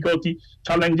have difficulty,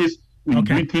 challenges in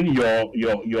breathing, your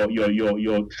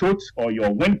throat or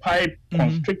your windpipe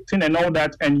constricting and all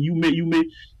that, and you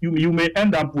may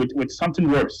end up with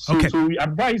something worse. So we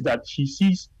advise that she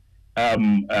sees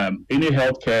any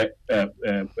healthcare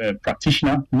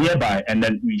practitioner nearby, and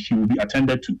then she will be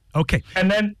attended to. Okay. And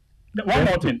then one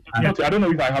more thing. I don't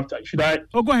know if I have to. Should I?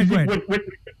 Oh, go ahead.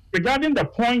 Regarding the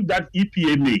point that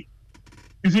EPA made,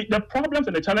 you see, the problems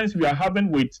and the challenges we are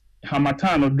having with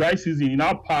harmattan or dry season in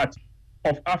our part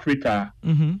of Africa,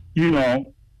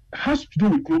 has to do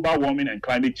with global warming and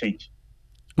climate change.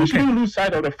 We shouldn't lose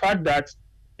sight of the fact that,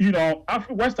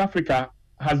 West Africa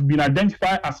has been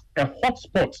identified as a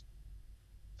hotspot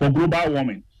for global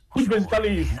warming, which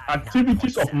basically is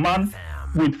activities of man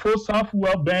with fossil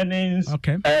fuel burnings,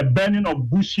 burning of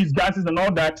bushes, gases, and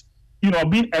all that,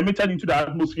 being emitted into the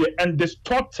atmosphere and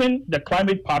distorting the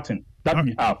climate pattern that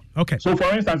we have. Okay. So,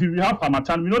 for instance, if we have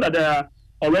harmattan, we know that there are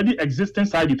already existing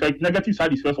negative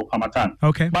side effects of harmattan.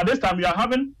 Okay. But this time we are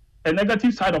having a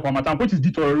negative side of harmattan, which is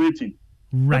deteriorating,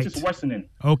 right, which is worsening.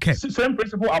 Okay. Same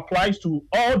principle applies to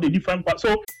all the different parts.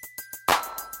 So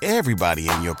everybody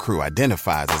in your crew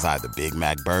identifies as either Big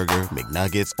Mac Burger,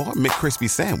 McNuggets, or McCrispy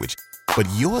Sandwich. but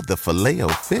you're the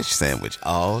Filet-O-Fish Sandwich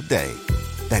all day.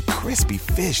 That crispy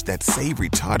fish, that savory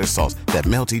tartar sauce, that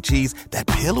melty cheese, that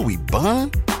pillowy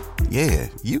bun. Yeah,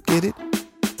 you get it.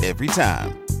 Every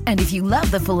time. And if you love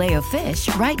the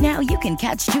Filet-O-Fish, right now you can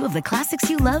catch 2 of the classics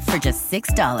you love for just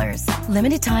 $6.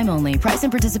 Limited time only. Price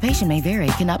and participation may vary.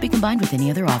 Cannot be combined with any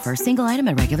other offer. Single item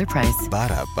at regular price.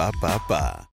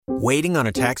 Ba-da-ba-ba-ba. Waiting on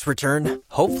a tax return?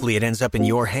 Hopefully it ends up in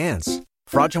your hands.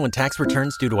 Fraudulent tax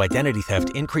returns due to identity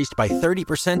theft increased by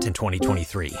 30% in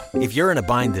 2023. If you're in a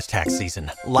bind this tax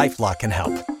season, LifeLock can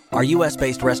help. Our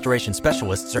U.S.-based restoration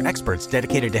specialists are experts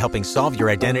dedicated to helping solve your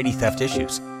identity theft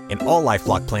issues. And all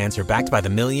LifeLock plans are backed by the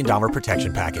 $1 Million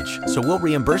Protection Package. So we'll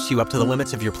reimburse you up to the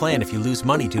limits of your plan if you lose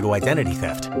money due to identity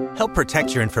theft. Help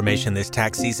protect your information this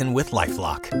tax season with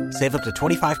LifeLock. Save up to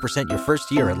 25% your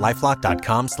first year at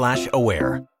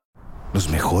LifeLock.com/aware. Los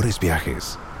mejores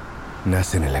viajes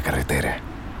nacen en la carretera,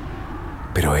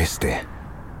 pero este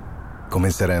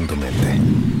comenzará en tu mente.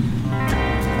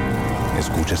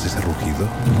 ¿Escuchas ese rugido?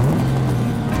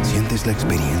 ¿Sientes la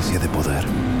experiencia de poder?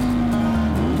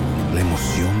 ¿La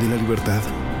emoción de la libertad?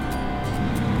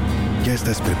 Ya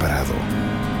estás preparado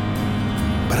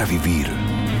para vivir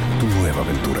tu nueva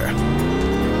aventura.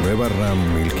 Nueva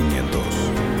RAM 1500,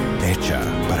 hecha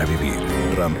para vivir.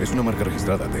 RAM es una marca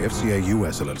registrada de FCI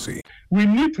US LLC. We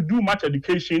need to do much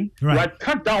education, like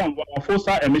cut down on our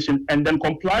fossil emission, and then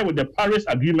comply with the Paris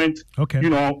Agreement,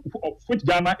 which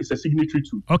Ghana is a signatory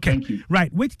to. Okay, thank you.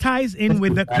 Right, which ties in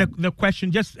with the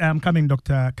question, just coming,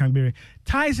 Dr. Kangbiri,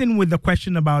 ties in with the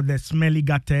question about the smelly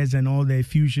gutters and all the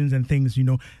effusions and things,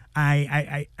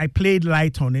 I played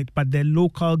light on it, but the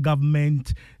local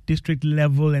government, district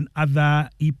level and other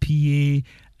EPA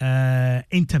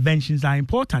interventions are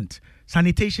important.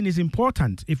 Sanitation is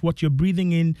important. If what you're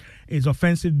breathing in is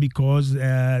offensive because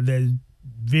there's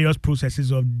various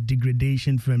processes of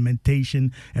degradation,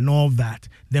 fermentation, and all that,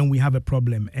 then we have a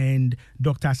problem. And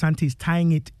Dr. Asante is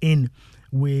tying it in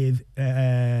with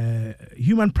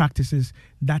human practices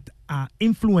that are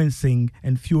influencing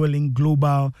and fueling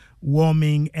global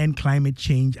warming and climate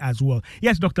change as well.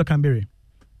 Yes, Dr. Kangbiri.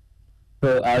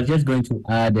 So I was just going to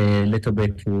add a little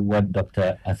bit to what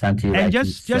Dr. Asante and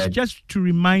said. just to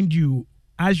remind you,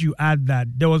 as you add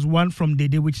that, there was one from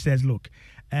Dede which says, look,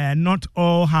 not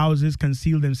all houses can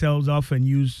seal themselves off and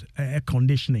use air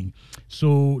conditioning.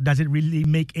 So does it really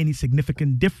make any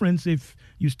significant difference if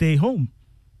you stay home?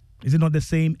 Is it not the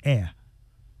same air?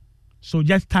 So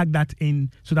just tag that in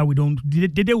so that we don't...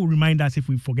 Dede will remind us if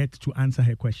we forget to answer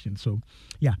her question. So,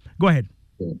 yeah, go ahead.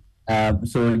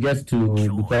 So just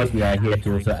because we are here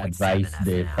to also advise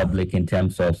the public in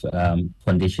terms of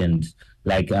conditions,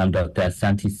 like Dr.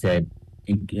 Asante said,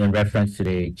 in reference to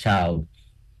the child,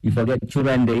 you forget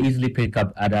children, they easily pick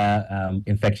up other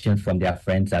infections from their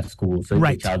friends at school. So if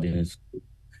the child is in school,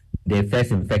 the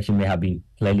first infection may have been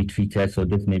clearly treated, so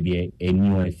this may be a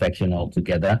new infection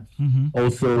altogether. Mm-hmm.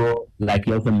 Also, like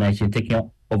you also mentioned,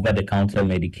 taking over-the-counter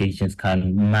medications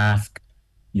can mask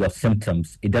your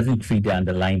symptoms. It doesn't treat the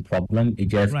underlying problem. It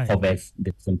just covers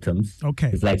the symptoms. Okay.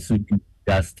 It's like sweeping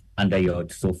dust under your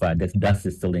sofa. The dust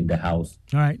is still in the house.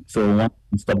 All right. So once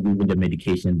you stop using the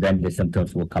medication, then the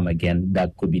symptoms will come again.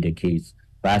 That could be the case.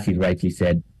 But as he rightly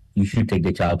said, you should take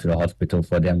the child to the hospital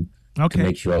for them to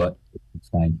make sure it's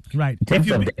fine. Right. In terms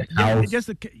of the house,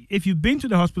 if you've been to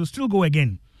the hospital, still go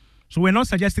again. So we're not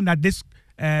suggesting that this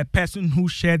person who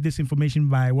shared this information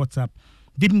via WhatsApp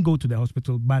didn't go to the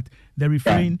hospital, but the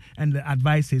refrain and the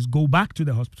advice is go back to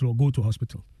the hospital or go to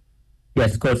hospital.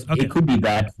 Yes, because it could be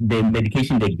that the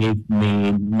medication they gave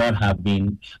may not have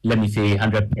been, let me say,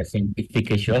 100%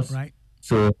 efficacious. Right.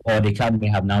 So, or the child may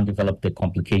have now developed a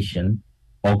complication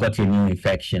or got a new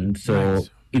infection. So,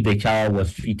 if the child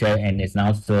was treated and is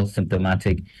now still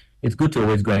symptomatic, it's good to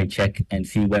always go and check and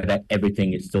see whether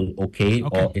everything is still okay.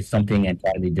 Or is something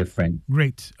entirely different.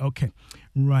 Great. Okay.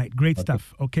 Right. Great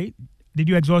stuff. Okay. Did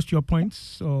you exhaust your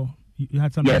points or you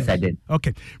had something else? I did.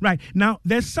 Okay. Right. Now,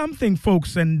 there's something,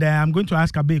 folks, and I'm going to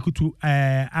ask Abeku to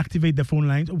activate the phone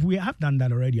lines. We have done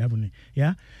that already, haven't we?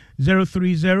 Yeah.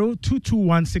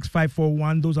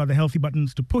 030-221-6541. Those are the healthy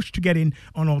buttons to push to get in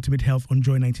on Ultimate Health on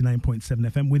Joy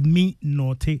 99.7 FM. With me,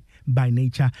 Norte by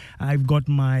nature. I've got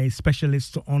my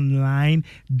specialist online,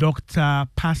 Dr.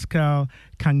 Pascal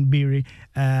Kangbiri.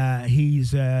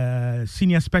 He's a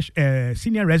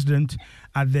senior resident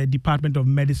at the Department of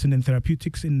Medicine and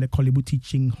Therapeutics in the Kolebu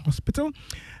Teaching Hospital.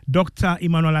 Dr.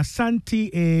 Emmanuel Asante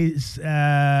is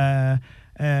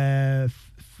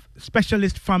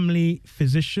specialist family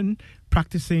physician,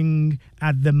 practicing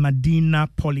at the Medina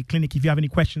Polyclinic. If you have any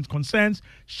questions, concerns,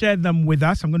 share them with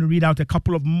us. I'm going to read out a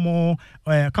couple more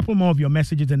of your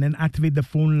messages and then activate the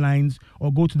phone lines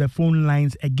or go to the phone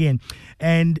lines again.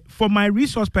 And for my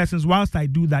resource persons, whilst I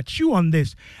do that, chew on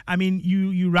this. I mean,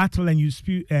 you rattle and you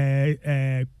spew,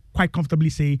 quite comfortably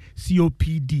say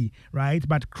COPD, right?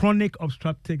 But chronic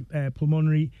obstructive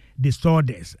pulmonary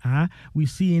disorders. We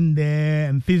see in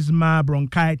there emphysema,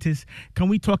 bronchitis. Can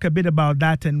we talk a bit about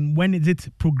that, and when is it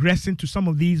progressing to some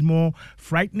of these more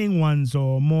frightening ones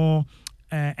or more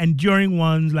enduring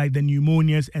ones like the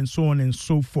pneumonias and so on and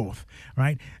so forth,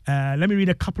 right? Let me read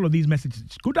a couple of these messages.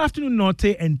 Good afternoon,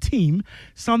 Norte and team.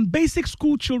 Some basic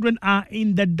school children are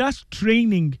in the dust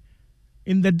training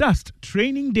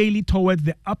daily towards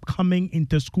the upcoming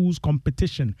inter-schools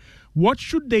competition. What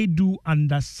should they do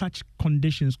under such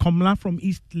conditions? Komla from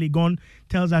East Legon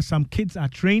tells us some kids are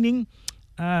training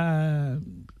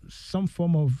some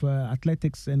form of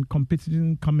athletics and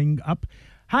competition coming up.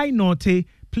 Hi, Norte.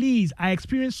 Please, I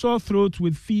experienced sore throat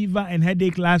with fever and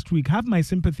headache last week. Have my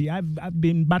sympathy. I've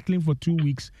been battling for 2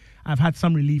 weeks. I've had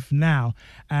some relief now.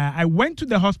 I went to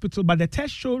the hospital, but the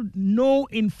test showed no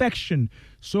infection.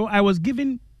 So I was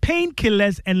given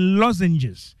painkillers and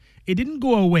lozenges. It didn't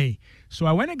go away. So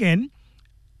I went again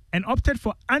and opted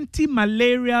for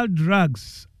anti-malarial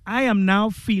drugs. I am now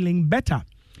feeling better.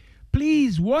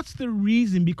 Please, what's the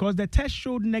reason? Because the test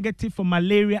showed negative for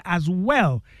malaria as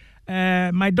well.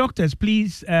 My doctors,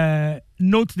 please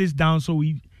note this down so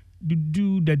we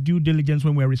do the due diligence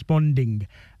when we're responding.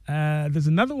 There's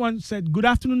another one said, good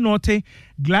afternoon, Norte.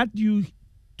 Glad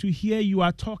to hear you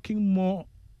are talking more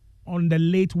on the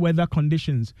late weather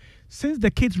conditions. Since the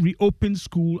kids reopened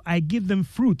school, I give them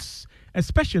fruits,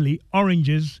 especially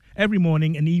oranges, every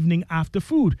morning and evening after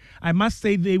food. I must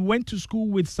say they went to school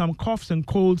with some coughs and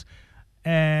colds,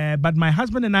 but my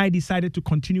husband and I decided to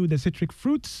continue with the citric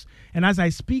fruits. And as I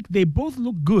speak, they both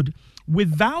look good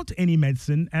without any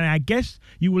medicine. And I guess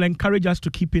you will encourage us to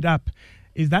keep it up.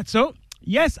 Is that so?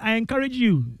 Yes, I encourage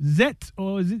you. Zet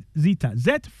or Zita.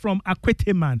 Zet from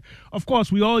Akweteman. Of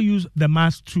course, we all use the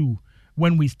mask too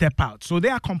when we step out. So they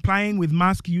are complying with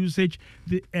mask usage.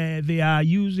 They are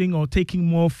using or taking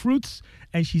more fruits.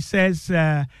 And she says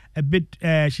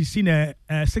she's seen a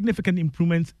significant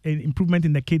improvement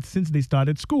in the kids since they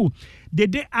started school.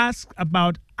 Did they ask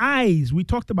about eyes? We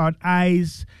talked about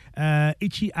eyes,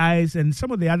 itchy eyes, and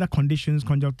some of the other conditions,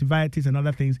 conjunctivitis and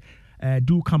other things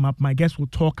do come up. My guest will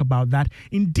talk about that.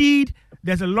 Indeed,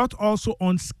 there's a lot also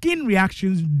on skin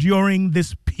reactions during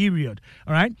this period.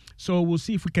 All right. So we'll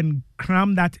see if we can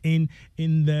cram that in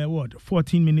the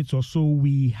 14 minutes or so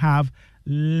we have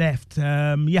left.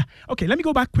 Okay, let me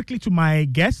go back quickly to my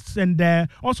guests and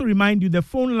also remind you the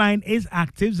phone line is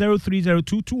active,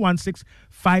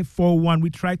 0302-216-541.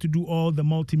 We try to do all the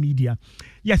multimedia.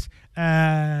 Yes,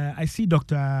 I see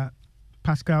Dr.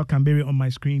 Pascal Camberi on my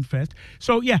screen first.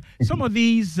 So yeah, some of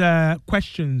these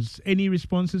questions, any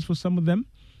responses for some of them?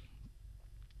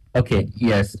 Okay,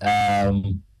 yes.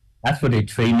 As for the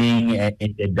training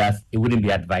in the dust, it wouldn't be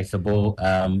advisable.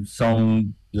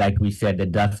 Some, like we said, the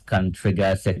dust can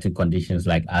trigger certain conditions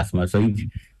like asthma. So if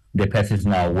the person is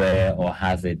not aware or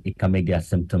has it, it can make their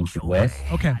symptoms worse.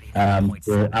 Okay.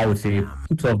 So I would say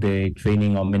put off the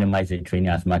training or minimize the training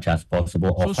as much as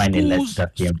possible, or find a less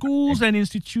dusty. Schools and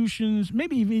institutions,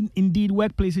 maybe even indeed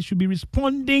workplaces, should be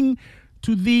responding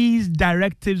to these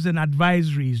directives and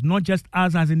advisories, not just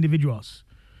us as individuals.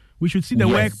 We should see the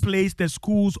workplace, the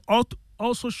schools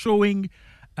also showing,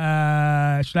 should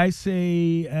I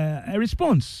say, a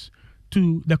response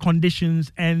to the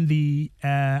conditions and the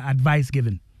advice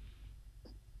given.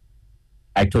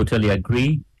 I totally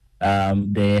agree.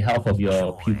 The health of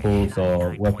your pupils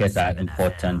or workers are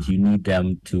important. You need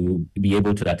them to be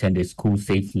able to attend the school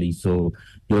safely. So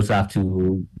you also have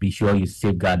to be sure you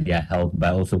safeguard their health by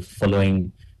also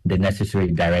following the necessary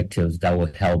directives that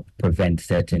will help prevent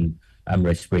certain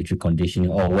respiratory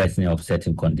conditioning or worsening of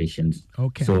certain conditions.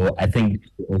 Okay. So I think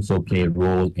it also play a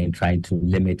role in trying to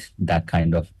limit that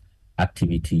kind of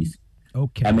activities.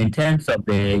 Okay. In terms of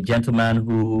the gentleman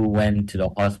who went to the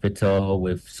hospital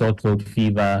with sore throat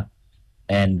fever,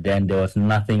 and then there was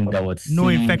nothing that was no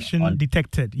infection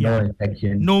detected. Yeah. No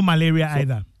infection. No malaria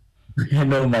either.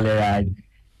 No malaria.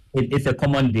 It's a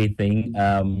common day thing.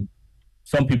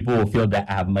 Some people will feel that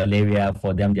I have malaria.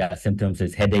 For them, their symptoms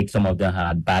is headache. Some of them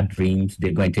had bad dreams.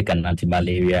 They go and take an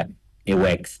anti-malaria. It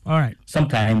works. All right.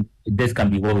 Sometimes this can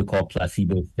be what we call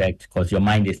placebo effect, because your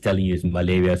mind is telling you it's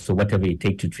malaria. So whatever you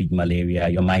take to treat malaria,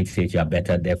 your mind says you're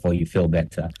better, therefore you feel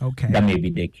better. Okay. That may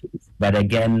be the case. But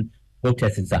again, no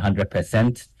test is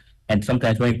 100%. And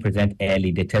sometimes when you present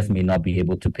early, the test may not be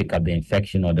able to pick up the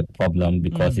infection or the problem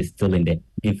because it's still in the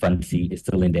infancy, it's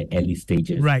still in the early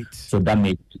stages. Right. So that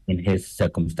may, in his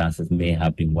circumstances, may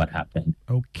have been what happened.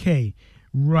 Okay.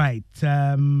 Right.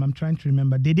 I'm trying to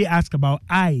remember. Did they ask about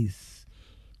eyes?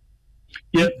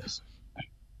 Yes.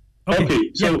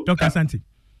 Okay. So, Dr. Asante.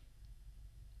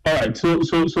 All right. So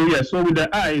with the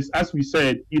eyes, as we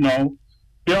said,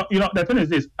 the thing is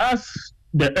this: as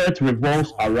the Earth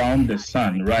revolves around the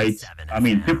sun, right? I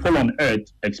mean, people on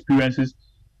Earth experiences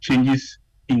changes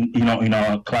in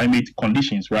our climate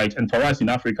conditions, right? And for us in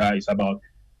Africa, it's about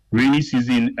rainy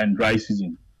season and dry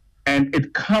season, and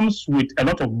it comes with a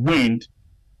lot of wind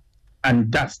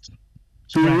and dust.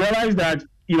 So you realize that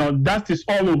dust is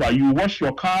all over. You wash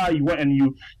your car,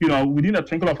 within a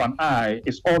twinkle of an eye,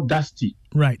 it's all dusty.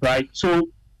 Right. Right. So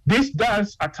this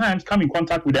dust at times come in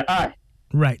contact with the eye.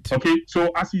 Right. Okay. So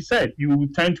as he said, you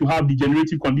tend to have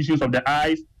degenerative conditions of the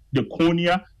eyes, the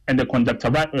cornea, and the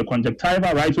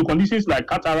conjunctiva. Right. So conditions like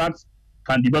cataracts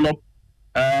can develop.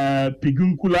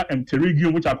 Peduncular and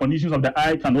pterygium, which are conditions of the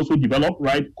eye, can also develop.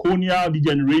 Right. Corneal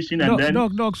degeneration,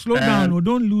 and Doc, slow down.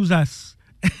 Don't lose us.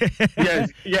 Yes.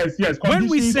 When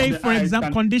we say, for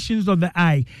example, conditions of the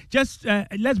eye, just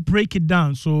let's break it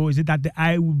down. So, is it that the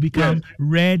eye will become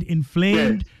red,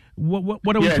 inflamed? Yes.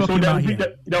 What are we talking about here?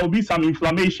 There will be some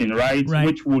inflammation, right?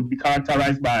 Which would be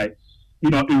characterized by,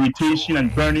 irritation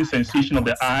and burning sensation of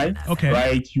the eye. Okay.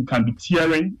 Right. You can be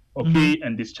tearing,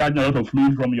 and discharging a lot of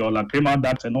fluid from your lacrimal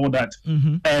ducts and all that,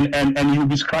 and you'll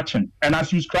be scratching. And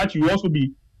as you scratch, you also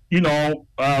be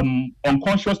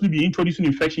unconsciously be introducing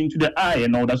infection into the eye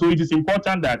and all that. So it is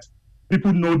important that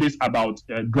people know this about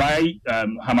dry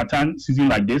harmattan season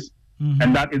like this,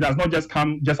 and that it does not just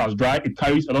come just as dry. It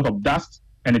carries a lot of dust,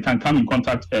 and it can come in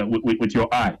contact with your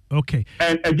eye. Okay.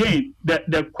 And again,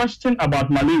 the question about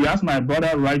malaria, as my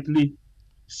brother rightly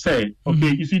said,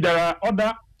 you see, there are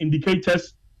other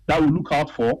indicators that we look out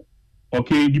for,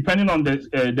 depending on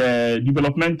the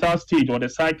developmental stage or the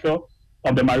cycle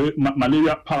of the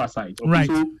malaria parasite. Right.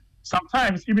 So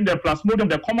sometimes even the Plasmodium,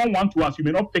 the common one to us, you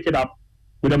may not pick it up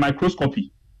with a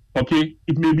microscopy.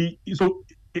 It may be, so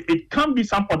it can be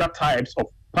some other types of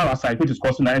parasite which is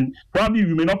causing that, and probably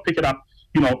we may not pick it up,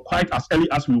 quite as early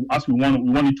as we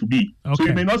want it to be. So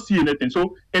you may not see anything.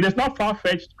 So it is not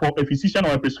far-fetched for a physician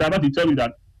or a prescriber to tell you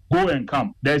that go and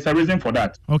come. There is a reason for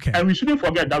that. Okay. And we shouldn't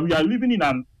forget that we are living in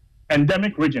an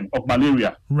endemic region of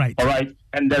malaria. Right. All right.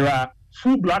 And there are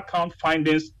full blood count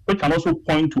findings which can also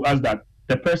point to us that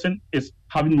the person is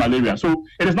having malaria. So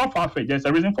it is not far-fetched. There's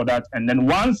a reason for that. And then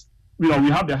once we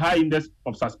have the high index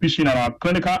of suspicion and our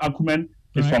clinical acumen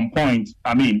is from point,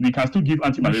 I mean, we can still give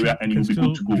anti-malaria and you'll be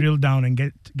good to go. Drill down and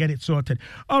get it sorted.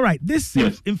 All right, this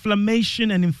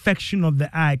inflammation and infection of the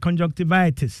eye,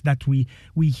 conjunctivitis that we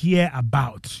hear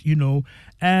about,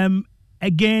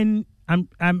 again,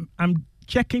 I'm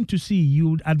checking to see.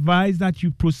 You advise that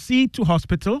you proceed to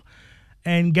hospital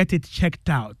and get it checked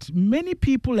out. Many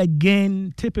people,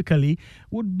 again, typically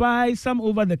would buy some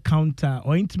over-the-counter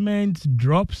ointments,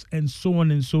 drops, and so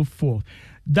on and so forth.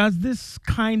 Does this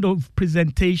kind of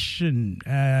presentation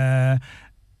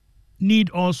need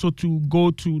also to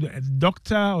go to the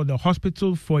doctor or the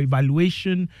hospital for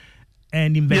evaluation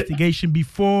and investigation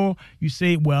before you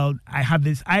say, well, I have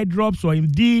this eye drops, or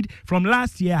indeed from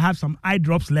last year I have some eye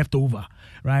drops left over,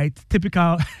 right?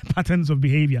 Typical patterns of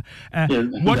behavior.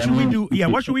 What should we do? Yeah,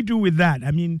 what should we do with that?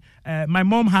 I mean, my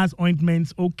mom has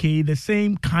ointments, the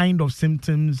same kind of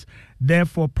symptoms,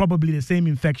 therefore probably the same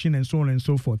infection and so on and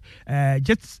so forth.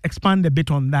 Just expand a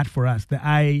bit on that for us, the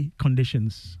eye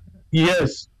conditions.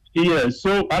 Yes.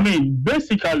 So, I mean,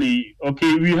 basically,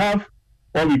 we have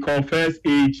what we call first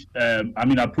age,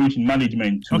 approach in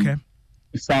management to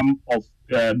some of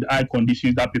the eye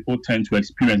conditions that people tend to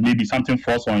experience. Maybe something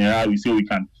falls on your eye. We say we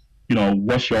can,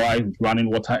 wash your eye with running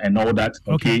water and all that.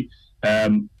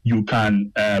 You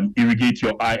can irrigate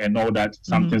your eye and all that.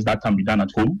 Some things that can be done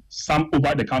at home. Some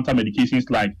over-the-counter medications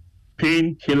like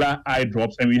painkiller eye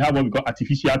drops, and we have what we call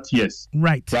artificial tears.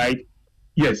 Right.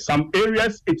 Yes. Some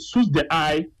areas it soothes the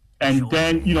eye and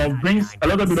then brings a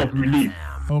little bit of relief.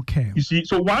 Okay. You see,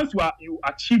 so once you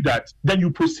achieve that, then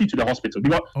you proceed to the hospital,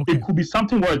 because it could be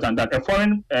something worse than that. A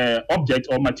foreign object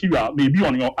or material may be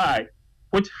on your eye,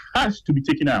 which has to be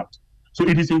taken out. So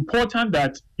it is important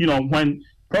that when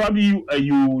probably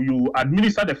you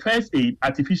administer the first aid,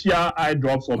 artificial eye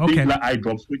drops or painkiller eye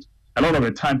drops, which a lot of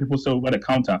the time people sell over the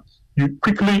counter, you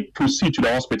quickly proceed to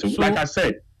the hospital. So, like I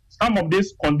said, some of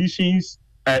these conditions,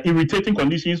 irritating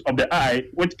conditions of the eye,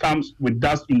 which comes with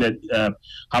dust in the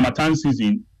harmattan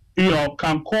season,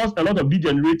 can cause a lot of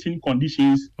degenerating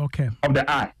conditions of the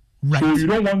eye. Right. So you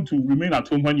don't want to remain at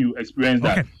home when you experience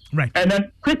that. Okay. Right. And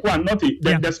then quick one,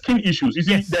 the skin issues. You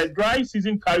see, Yes. the dry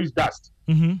season carries dust.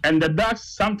 Mm-hmm. And the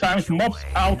dust sometimes mops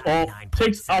out or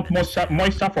takes out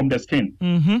moisture from the skin.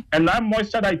 Mm-hmm. And that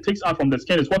moisture that it takes out from the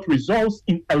skin is what results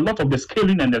in a lot of the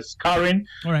scaling and the scarring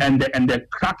and the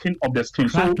cracking of the skin.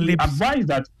 So we advise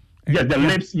that, yes, the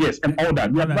lips, yes, and all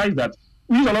that. We advise that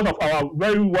we use a lot of our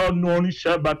very well-known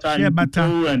shea butter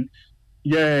and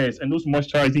yes, and those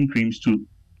moisturizing creams to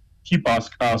keep our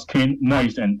skin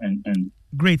moist and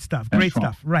Great stuff.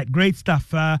 Right, great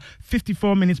stuff.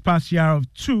 54 minutes past the hour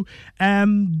of 2.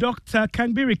 Dr.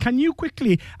 Kangbiri, can you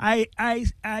quickly, I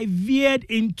veered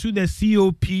into the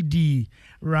COPD,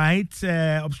 right?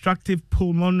 Obstructive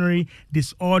pulmonary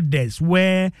disorders,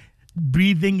 where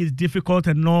breathing is difficult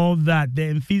and all that, the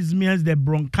emphysemias, the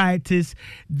bronchitis,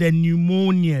 the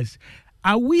pneumonias.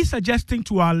 Are we suggesting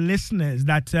to our listeners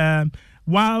that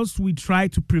whilst we try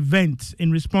to prevent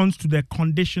in response to the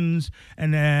conditions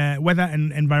and weather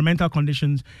and environmental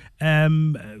conditions,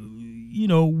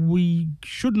 we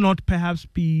should not perhaps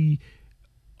be,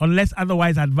 unless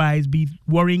otherwise advised, be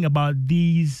worrying about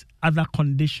these other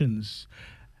conditions?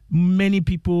 Many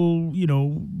people,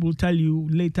 will tell you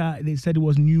later they said it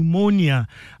was pneumonia.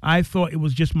 I thought it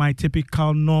was just my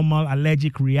typical normal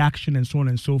allergic reaction and so on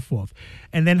and so forth.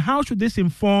 And then how should this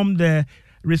inform the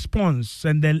response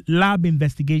and the lab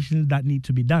investigations that need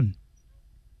to be done?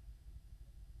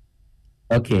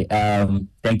 Okay,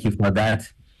 thank you for that.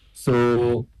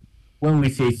 So when we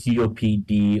say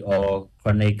COPD or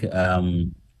chronic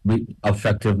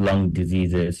obstructive lung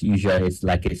diseases, usually it's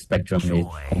like a spectrum. It's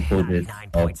composed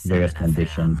of various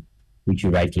conditions, which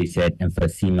you rightly said,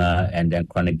 emphysema and then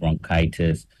chronic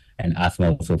bronchitis, and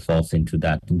asthma also falls into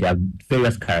that. There are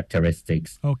various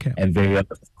characteristics and various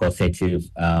causative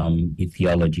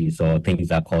etiologies or things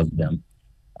that cause them.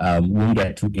 We won't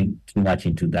get too much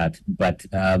into that, but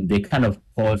they kind of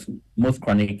cause, most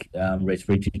chronic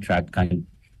respiratory tract can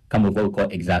come with what we call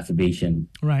exacerbation.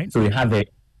 Right. So you have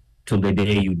it till the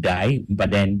day you die,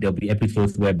 but then there'll be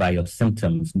episodes whereby your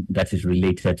symptoms that is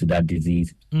related to that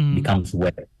disease becomes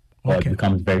worse. Or it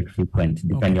becomes very frequent,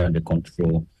 depending on the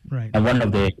control. Right. And one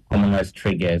of the commonest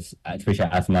triggers, especially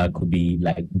asthma, could be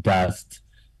like dust,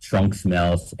 strong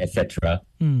smells, etc.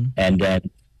 And then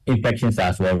infections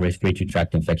as well, respiratory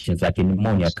tract infections, like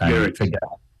pneumonia can trigger,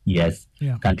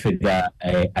 can trigger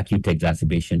acute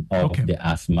exacerbation of the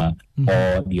asthma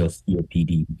or your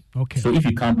COPD. So if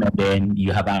you come and then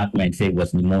you have asthma and say it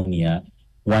was pneumonia,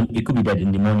 it could be that the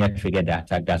pneumonia triggered the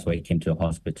attack. That's why it came to the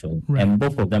hospital. Right. And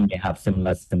both of them may have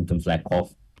similar symptoms like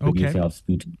cough, producing of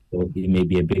sputum. So it may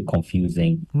be a bit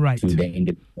confusing to the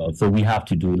individual. So we have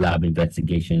to do lab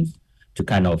investigations to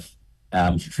kind of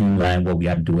streamline what we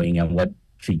are doing and what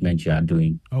treatment you are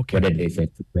doing. Whether there's a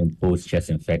post-chest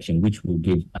infection, which will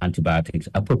give antibiotics,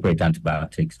 appropriate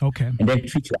antibiotics. And then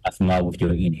treat your asthma with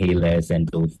your inhalers and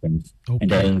those things.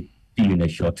 And then you in a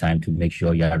short time to make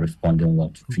sure you are responding well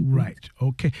to treatment. Right.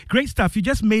 Okay. Great stuff. You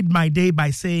just made my day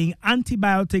by saying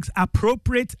antibiotics,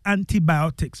 appropriate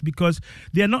antibiotics, because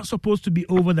they are not supposed to be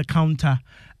over-the-counter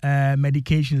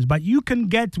medications, but you can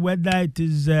get, whether it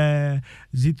is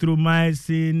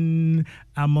zithromycin,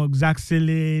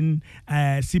 amoxicillin,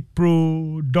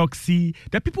 Cipro, Doxy.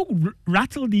 The people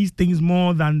rattle these things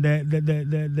more than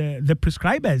the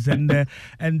prescribers and the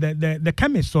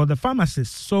chemists or the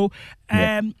pharmacists. So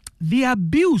the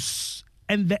abuse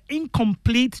and the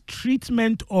incomplete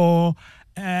treatment or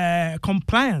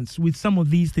compliance with some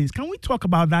of these things. Can we talk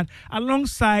about that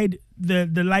alongside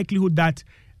the likelihood that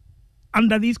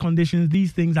under these conditions,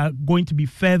 these things are going to be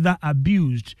further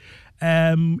abused?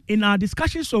 In our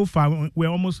discussion so far, we're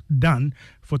almost done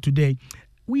for today.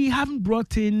 We haven't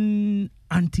brought in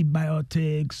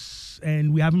antibiotics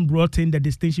and we haven't brought in the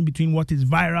distinction between what is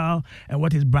viral and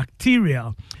what is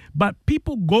bacterial. But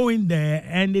people go in there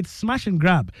and it's smash and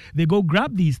grab. They go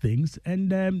grab these things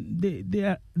and they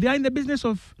are in the business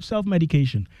of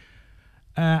self-medication.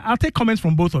 I'll take comments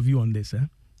from both of you on this.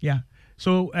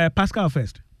 So Pascal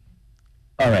first.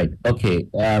 All right. Okay.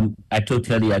 I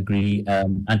totally agree.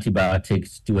 Antibiotic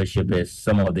stewardship is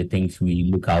some of the things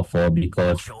we look out for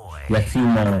because we're seeing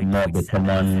more and more the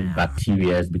common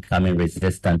bacteria becoming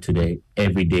resistant to the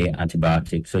everyday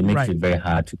antibiotics. So it makes it very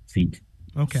hard to treat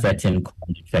certain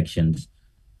common infections.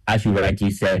 As you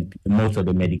rightly said, most of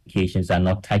the medications are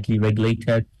not tightly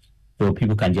regulated, so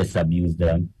people can just abuse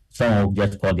them. Some will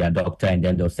just call their doctor and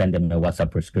then they'll send them a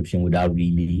WhatsApp prescription without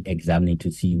really examining to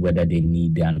see whether they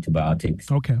need the antibiotics.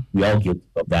 We all guilty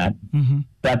of that.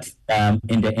 But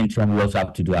in the interim, we also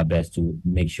have to do our best to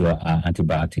make sure our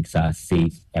antibiotics are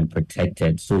safe and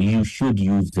protected. So you should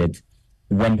use it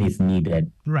when it's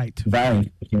needed. Right. Viral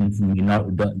infections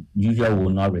usually will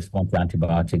not respond to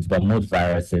antibiotics, but most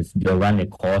viruses, they'll run a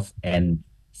course and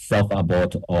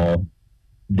self-abort, or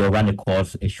they'll run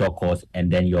a short course,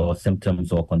 and then your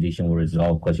symptoms or condition will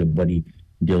resolve because your body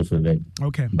deals with it.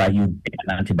 Okay. But you take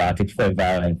an antibiotic for a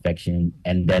viral infection,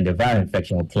 and then the viral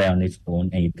infection will clear on its own,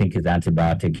 and you think it's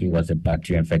antibiotic, it was a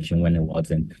bacterial infection when it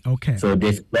wasn't. Okay. So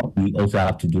this we also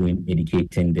have to do in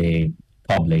educating the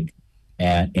public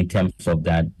in terms of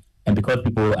that. And because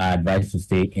people are advised to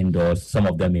stay indoors, some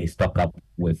of them may stock up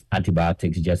with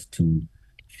antibiotics just to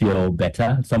feel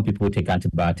better. Some people take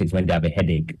antibiotics when they have a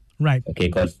headache. Right. Okay,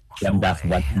 because that's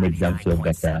what makes them feel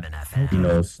better.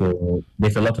 So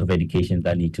there's a lot of education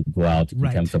that need to go out in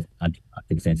terms of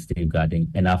antibiotics and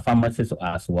safeguarding. And our pharmacists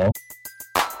as well.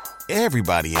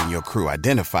 Everybody in your crew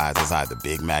identifies as either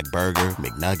Big Mac Burger,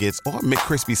 McNuggets, or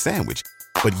McCrispy Sandwich.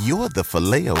 But you're the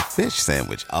Filet-O-Fish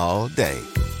Sandwich all day.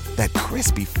 That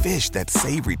crispy fish, that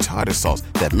savory tartar sauce,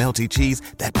 that melty cheese,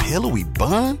 that pillowy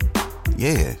bun.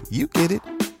 Yeah, you get it.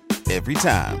 Every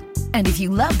time. And if you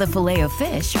love the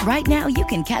Filet-O-Fish, right now you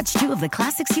can catch 2 of the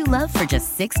classics you love for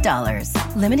just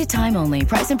 $6. Limited time only.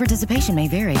 Price and participation may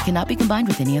vary. Cannot be combined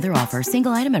with any other offer.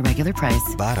 Single item at regular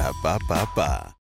price. Ba-da-ba-ba-ba.